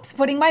that up. Oops,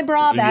 putting my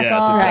bra back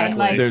Yes, on. exactly.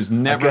 Like, There's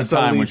never a guess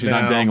I'll time when leave she's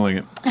not now. dangling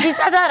it. She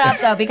set that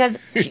up though because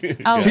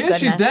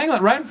She's dangling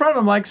it right in front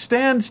of him, like,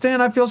 Stan,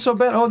 I feel so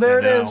bad. Oh, there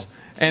it is.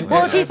 And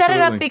she set it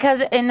up absolutely.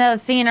 because in the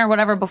scene or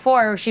whatever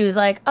before, she was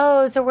like,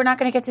 "Oh, so we're not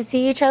going to get to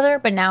see each other,"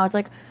 but now it's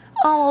like,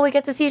 "Oh, well, we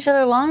get to see each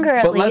other longer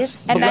at But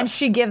least." and then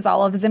she gives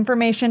all of his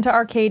information to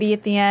Arcady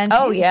at the end.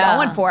 Oh, She's yeah.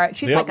 going for it.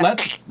 She's But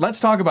like, let's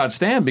talk about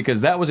Stan,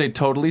 because that was a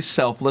totally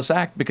selfless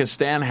act, because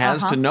Stan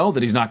has to know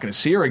that he's not going to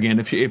see her again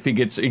if he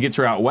gets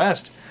her out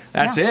west.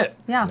 That's it.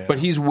 Yeah. But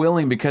he's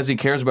willing, because he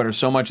cares about her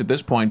so much at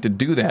this point, to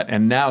do that,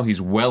 and now he's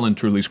well and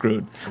truly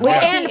screwed.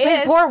 And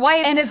his poor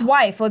wife. And his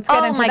wife. Let's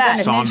get into my that.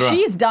 goodness. And Sandra.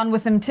 she's done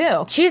with him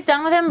too. She's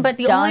done with him, but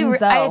the only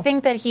Dunzo. I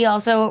think that he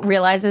also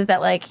realizes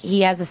that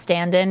he has a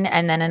stand-in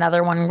and then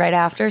another one right right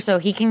after, so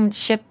he can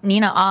ship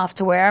Nina off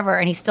to wherever,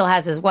 and he still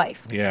has his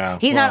wife. Yeah.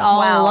 He's not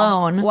all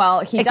alone. Well,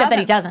 except that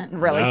he doesn't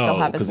really still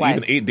have his wife.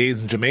 Even 8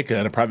 days in Jamaica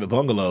in a private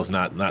bungalow is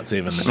not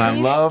saving the I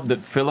love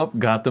that Philip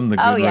got them the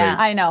good rate.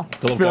 I know.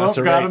 Philip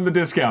got him the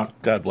discount.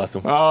 God bless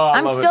him.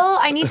 Oh,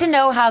 I need to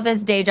know how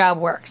this day job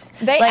works.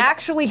 They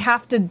actually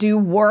have to do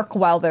work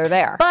while they're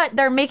there. But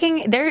I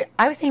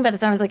was thinking about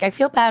this, and I was like, I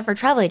feel bad for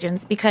travel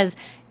agents because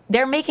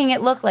they're making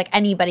it look like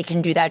anybody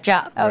can do that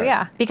job. Oh,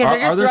 yeah. Because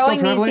they're just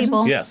throwing these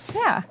people. Yes.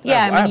 Yeah.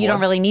 Yeah, I mean, you don't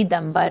really need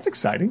them, but That's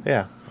exciting.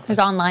 Yeah. there's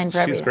online for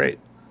everything. She's great.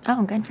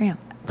 Oh, good for you.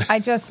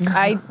 It's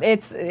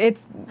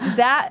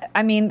that,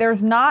 I mean,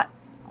 there's not,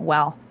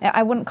 well,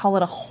 I wouldn't call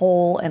it a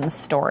hole in the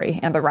story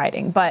and the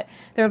writing, but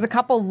there's a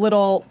couple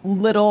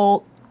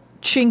little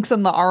chinks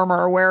in the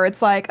armor where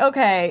it's like,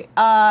 okay,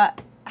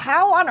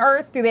 how on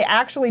earth do they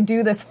actually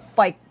do this,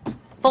 like,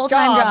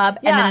 full-time job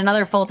and then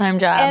another full-time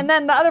job. And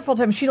then the other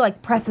full-time, she,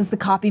 like, presses the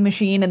copy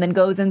machine and then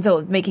goes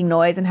into making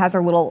noise and has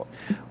her little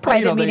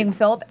private meeting with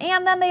Philip.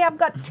 And then they have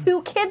got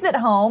 2 kids at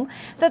home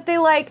that they,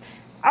 like,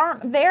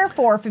 aren't there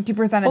for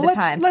 50% of the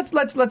time.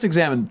 Let's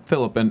examine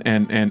Philip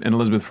and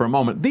Elizabeth for a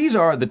moment. These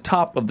are the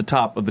top of the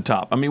top of the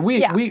top. I mean,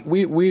 I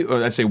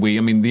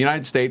mean, the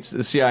United States,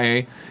 the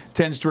CIA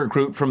tends to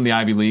recruit from the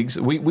Ivy Leagues.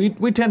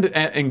 We tend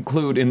to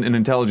include in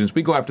intelligence.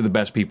 We go after the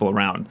best people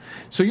around.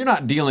 So you're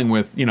not dealing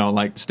with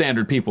like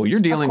standard people. You're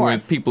dealing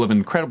with people of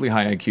incredibly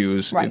high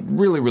IQs,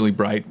 really really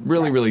bright,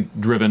 really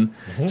driven.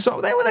 Mm-hmm.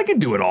 So they can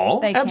do it all.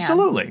 They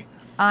absolutely. Can.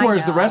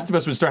 Whereas the rest of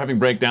us would start having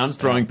breakdowns,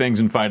 throwing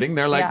things and fighting.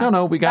 They're like,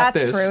 no, we got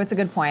this. That's true. It's a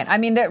good point. I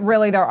mean,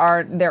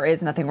 there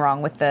is nothing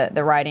wrong with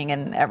the writing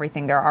and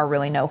everything. There are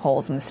really no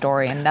holes in the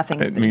story and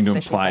nothing. I didn't mean to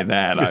imply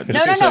that.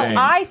 No.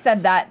 I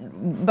said that,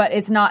 but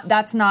it's not.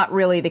 That's not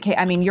really the case.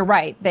 I mean, you're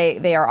right.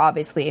 They are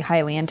obviously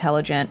highly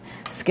intelligent,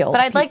 skilled.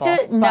 But I'd like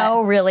to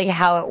know really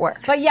how it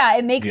works. But yeah,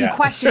 it makes you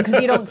question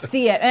because you don't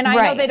see it. And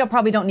I know they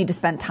probably don't need to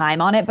spend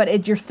time on it,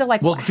 but you're still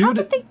like, how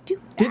did they do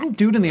that? Didn't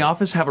Dude in the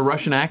Office have a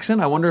Russian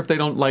accent? I wonder if they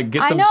don't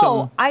get them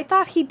some. I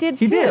thought he did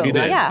too. He did.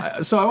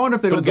 Yeah. So I wonder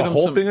if they don't get the them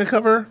whole some. thing a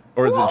cover,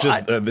 or is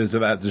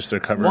that just their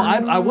cover?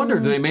 Well, I wonder.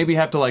 Do they maybe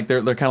have to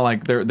they're kind of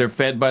like they're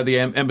fed by the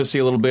embassy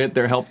a little bit?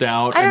 They're helped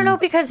out. I don't know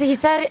because he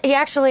said he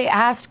actually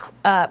asked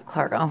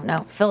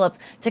Philip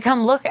to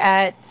come look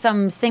at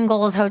some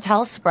singles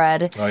hotel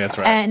spread. Oh, that's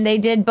right. And they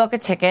did book a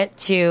ticket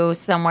to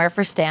somewhere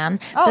for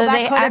Stan. Oh, so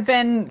that could have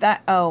been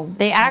that. Oh,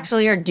 they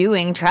actually are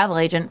doing travel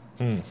agent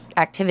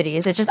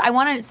activities. It's just I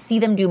want to see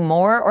them do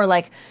more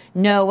or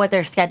know what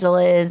their schedule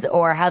is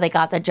or how they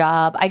got the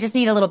job. I just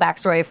need a little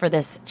backstory for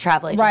this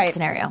travel agent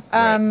scenario.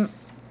 Going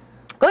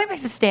back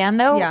to Stan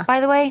though,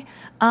 by the way,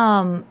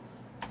 oh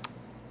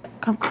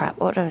crap,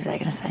 what was I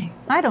going to say?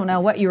 I don't know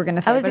what you were going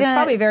to say. I was going to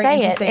probably very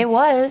interesting. It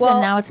was, and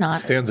now it's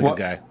not. Stan's a good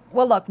guy.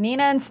 Well, look,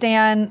 Nina and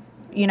Stan,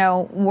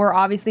 we're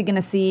obviously going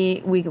to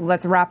see.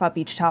 Let's wrap up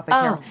each topic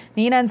here.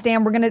 Nina and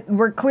Stan,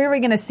 we're clearly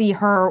going to see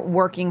her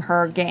working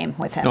her game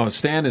with him. No,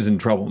 Stan is in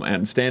trouble,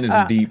 man. Stan is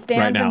in deep right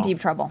now. Stan's in deep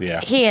trouble. Yeah,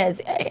 he is.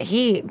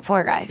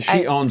 Poor guy.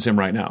 She owns him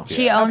right now.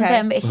 She owns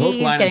him. He's hook,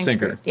 line, getting and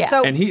sinker. Screwed. Yeah.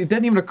 So, and it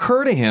didn't even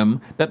occur to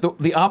him that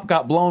the op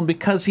got blown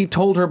because he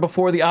told her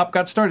before the op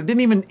got started.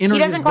 Didn't even enter his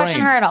brain. He doesn't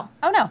question her at all.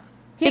 Oh no.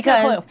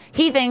 Because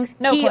he thinks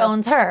he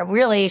owns her.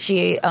 Really,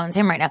 she owns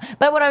him right now.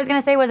 But what I was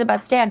going to say was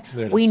about Stan.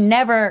 We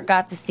never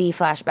got to see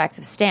flashbacks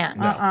of Stan.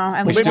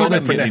 And we still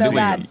didn't for get next so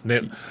bad.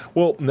 season.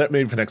 Well,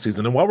 maybe for next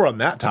season. And while we're on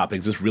that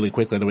topic, just really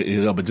quickly,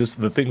 but just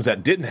the things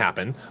that didn't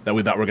happen that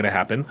we thought were going to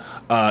happen.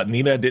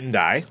 Nina didn't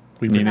die.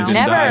 Never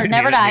died.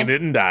 Nina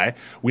didn't die.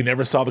 We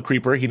never saw the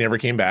creeper. He never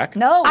came back.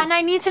 No. And I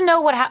need to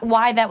know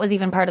why that was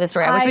even part of the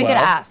story. I wish we could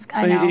ask.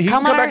 I know. He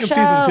can come back in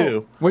season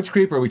 2. Which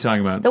creeper are we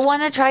talking about? The one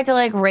that tried to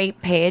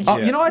rape Paige.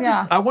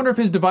 I wonder if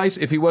his device,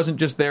 if he wasn't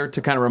just there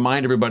to kind of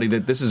remind everybody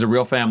that this is a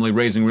real family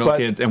raising real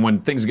kids, and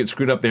when things get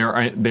screwed up,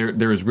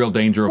 there is real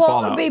danger of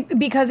fallout.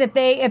 Because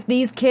if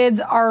these kids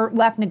are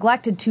left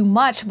neglected too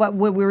much, what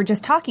we were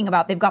just talking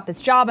about, they've got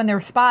this job and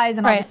they're spies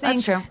and all these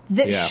things.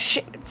 That's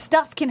true.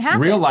 Stuff can happen.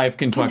 Real life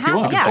can fuck you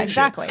up. Yeah,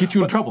 exactly. Get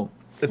you in trouble.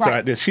 That's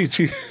right.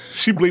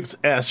 She bleeps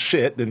S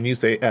shit, then you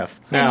say F.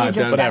 And you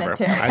just whatever.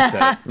 said it too. I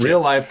said it. Real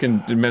life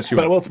can mess you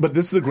up. But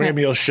this is a Graham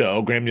Yost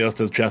show. Graham Yost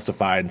does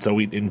Justified, and so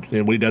and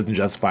what he does in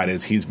Justified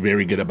is he's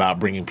very good about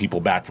bringing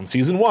people back from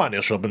season 1.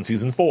 He'll show up in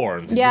season 4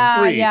 and season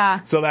 3.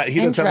 Yeah. So that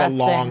he does have a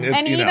long.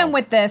 And even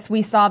with this,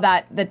 we saw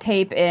that the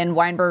tape in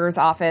Weinberger's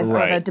office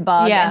or the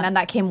debug, and then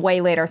that came way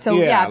later. So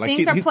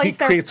things are placed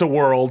there. He creates a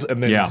world,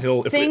 and then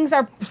he'll. Things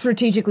are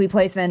strategically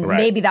placed, then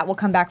maybe that will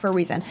come back for a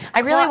reason.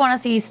 I really want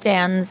to see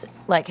Stan's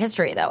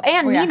history though,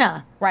 and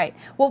Nina. Right.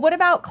 Well, what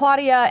about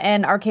Claudia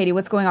and Arcady?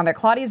 What's going on there?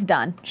 Claudia's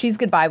done. She's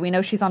goodbye. We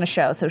know she's on a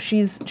show, so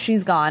she's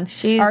gone.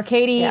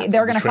 Arcady.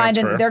 They're going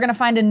to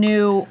find a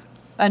new.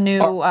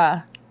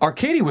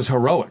 Arcady was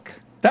heroic.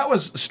 That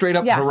was straight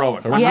up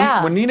heroic.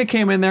 When Nina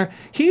came in there,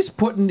 he's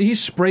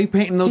spray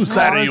painting those cars. Whose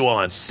side are you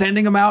on?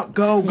 Sending them out.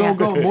 Go.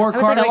 More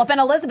cars. Philip and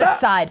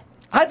Elizabeth's side.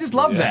 I just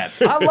love that.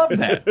 I love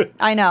that.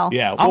 I know.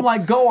 Yeah, I'm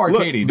like, go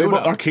Arcady.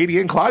 Look, Arcady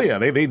and Claudia,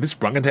 they just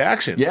sprung into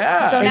action.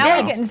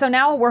 Yeah. So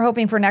now we're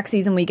hoping for next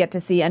season we get to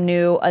see a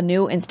new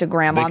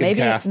Instagram mom.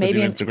 Maybe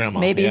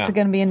it's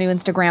going to be a new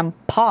Instagram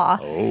pa.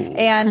 Oh.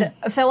 And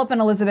Philip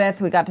and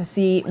Elizabeth,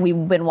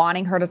 we've been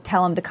wanting her to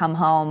tell him to come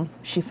home.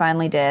 She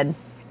finally did.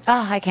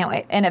 Oh, I can't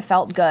wait. And it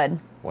felt good.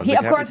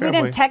 Of course, we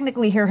didn't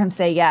technically hear him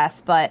say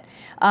yes, but,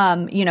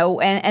 and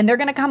they're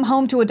going to come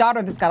home to a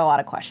daughter that's got a lot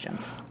of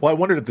questions. Well, I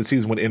wondered if the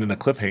season would end in a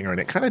cliffhanger, and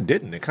it kind of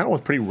didn't. It kind of was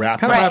pretty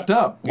wrapped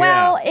up.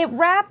 Well, it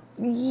wrapped,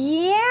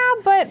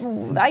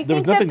 but I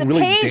think that the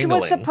really page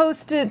dangling. was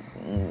supposed to,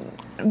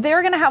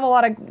 they're going to have a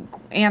lot of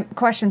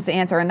questions to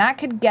answer, and that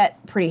could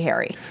get pretty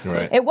hairy.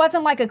 Right. It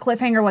wasn't like a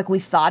cliffhanger like we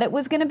thought it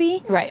was going to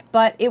be, right?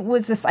 But it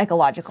was a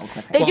psychological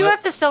cliffhanger. They do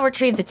have to still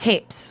retrieve the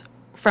tapes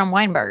from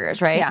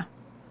Weinberger's, right? Yeah.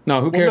 No,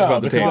 who cares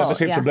about the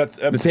tapes?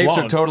 The tapes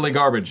are totally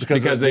garbage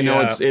because they know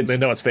it's they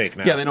know it's fake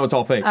now. Yeah, they know it's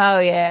all fake. Oh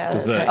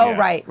yeah.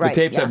 Right. The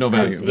tapes have no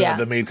value.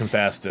 The maid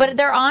confessed. But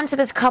they're on to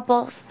this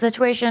couple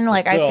situation.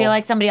 Like I feel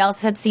like somebody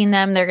else had seen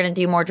them. They're going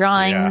to do more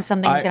drawings. Yeah.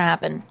 Something's going to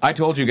happen. I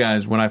told you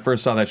guys when I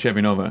first saw that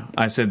Chevy Nova,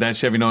 I said that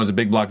Chevy Nova is a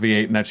big block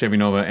V8 and that Chevy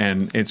Nova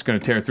and it's going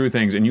to tear through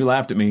things. And you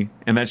laughed at me.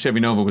 And that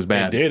Chevy Nova was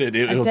bad. It did.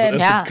 It was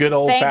a good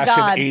old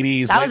fashioned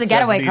 80s. That was a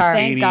getaway car.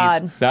 Thank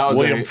God. That was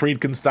William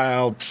Friedkin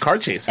style car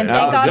chase. And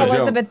thank God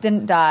Elizabeth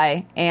didn't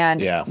die. And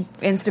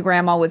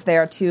Instagram was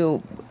there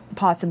to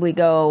possibly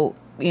go,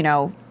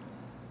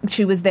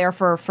 she was there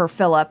for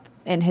Philip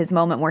in his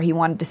moment where he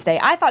wanted to stay.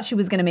 I thought she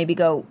was going to maybe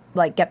go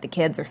get the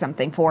kids or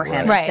something for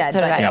him instead.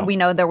 So but we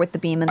know they're with the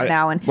Beemans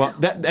now.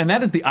 And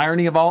that is the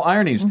irony of all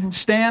ironies. Mm-hmm.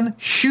 Stan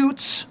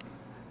shoots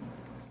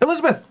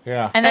Elizabeth.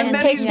 Yeah. And then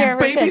he's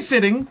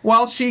babysitting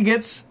while she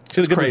gets...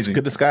 She's crazy.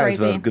 Good disguise,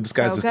 crazy. though. Good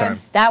disguise this time.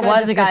 That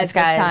was a good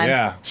disguise.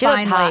 Yeah. She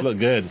looked hot. She looked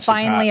good.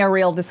 Finally, a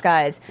real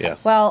disguise.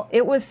 Yes. Well,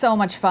 it was so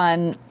much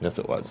fun. Yes,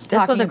 it was.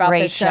 This was a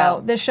great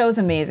show. This show's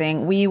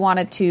amazing. We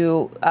wanted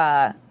to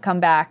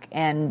come back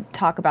and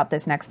talk about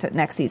this next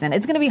season.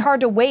 It's going to be hard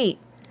to wait.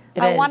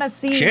 I want to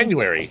see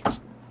January.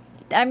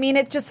 I mean,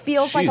 it just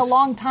feels like a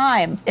long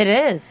time. It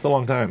is. It's a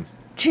long time.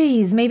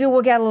 Geez, maybe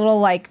we'll get a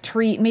little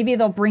treat. Maybe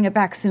they'll bring it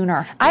back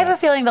sooner. I have a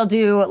feeling they'll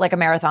do a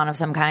marathon of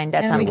some kind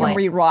at some point. And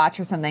we can rewatch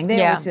or something.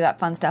 They always do that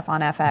fun stuff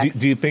on FX.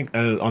 Do you think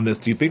on this?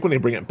 Do you think when they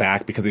bring it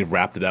back because they've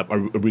wrapped it up, are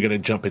we going to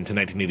jump into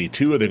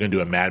 1982 or they're going to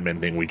do a Mad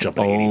Men thing? We jump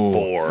into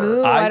 84,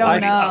 Ooh, I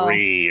don't know.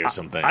 3 or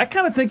something. I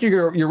kind of think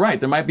you're right.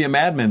 There might be a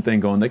Mad Men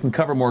thing going. They can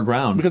cover more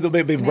ground because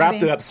they've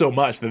wrapped it up so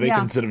much that they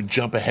can sort of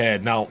jump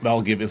ahead. Now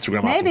that'll give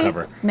Instagram awesome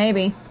cover.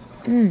 Maybe.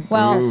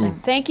 Well,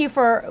 thank you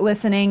for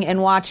listening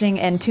and watching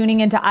and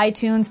tuning into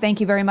iTunes. Thank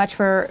you very much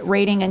for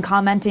rating and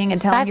commenting and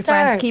telling your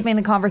friends, keeping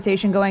the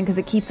conversation going because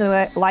it keeps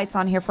the lights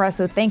on here for us.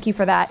 So thank you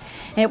for that.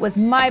 And it was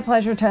my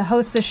pleasure to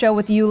host the show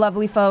with you,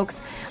 lovely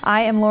folks.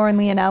 I am Lauren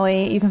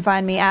Leonelli. You can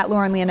find me at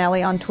Lauren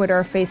Leonelli on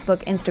Twitter,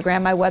 Facebook,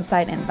 Instagram, my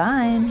website, and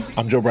Vine.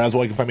 I'm Joe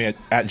Braswell. You can find me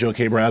at Joe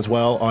K.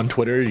 Braswell on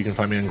Twitter. You can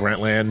find me on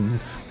Grantland,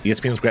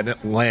 ESPN's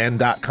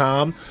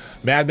Grantland.com.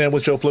 Mad Men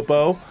with Joe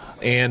Flippo.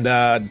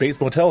 And Bates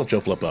Motel with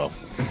Joe Flippo.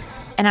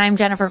 And I'm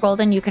Jennifer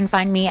Golden. You can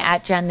find me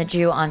at Jen the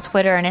Jew on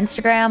Twitter and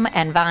Instagram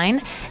and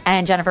Vine.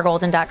 And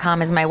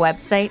JenniferGolden.com is my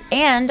website.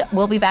 And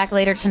we'll be back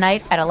later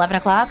tonight at 11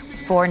 o'clock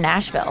for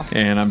Nashville.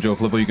 And I'm Joe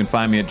Flippo. You can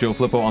find me at Joe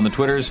Flippo on the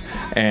Twitters.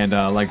 And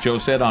like Joe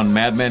said, on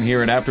Mad Men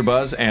here at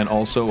AfterBuzz and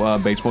also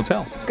Bates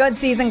Motel. Good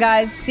season,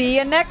 guys. See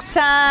you next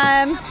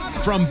time.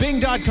 From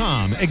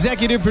Bing.com,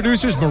 executive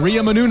producers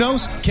Maria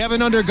Menounos,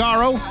 Kevin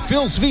Undergaro,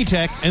 Phil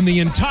Svitek, and the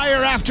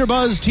entire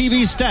AfterBuzz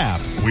TV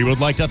staff. We would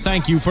like to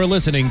thank you for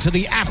listening to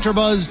the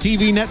AfterBuzz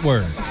TV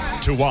network.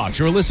 To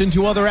watch or listen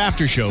to other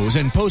after shows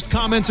and post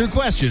comments or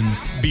questions,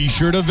 be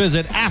sure to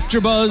visit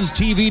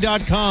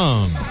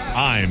AfterBuzzTV.com.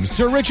 I'm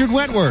Sir Richard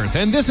Wentworth,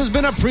 and this has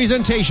been a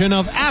presentation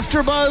of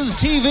AfterBuzz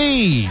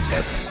TV.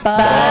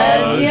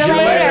 Buzz you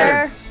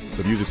later.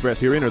 The views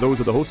expressed herein are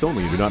those of the hosts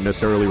only and do not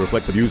necessarily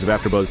reflect the views of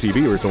AfterBuzz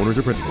TV or its owners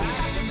or principals.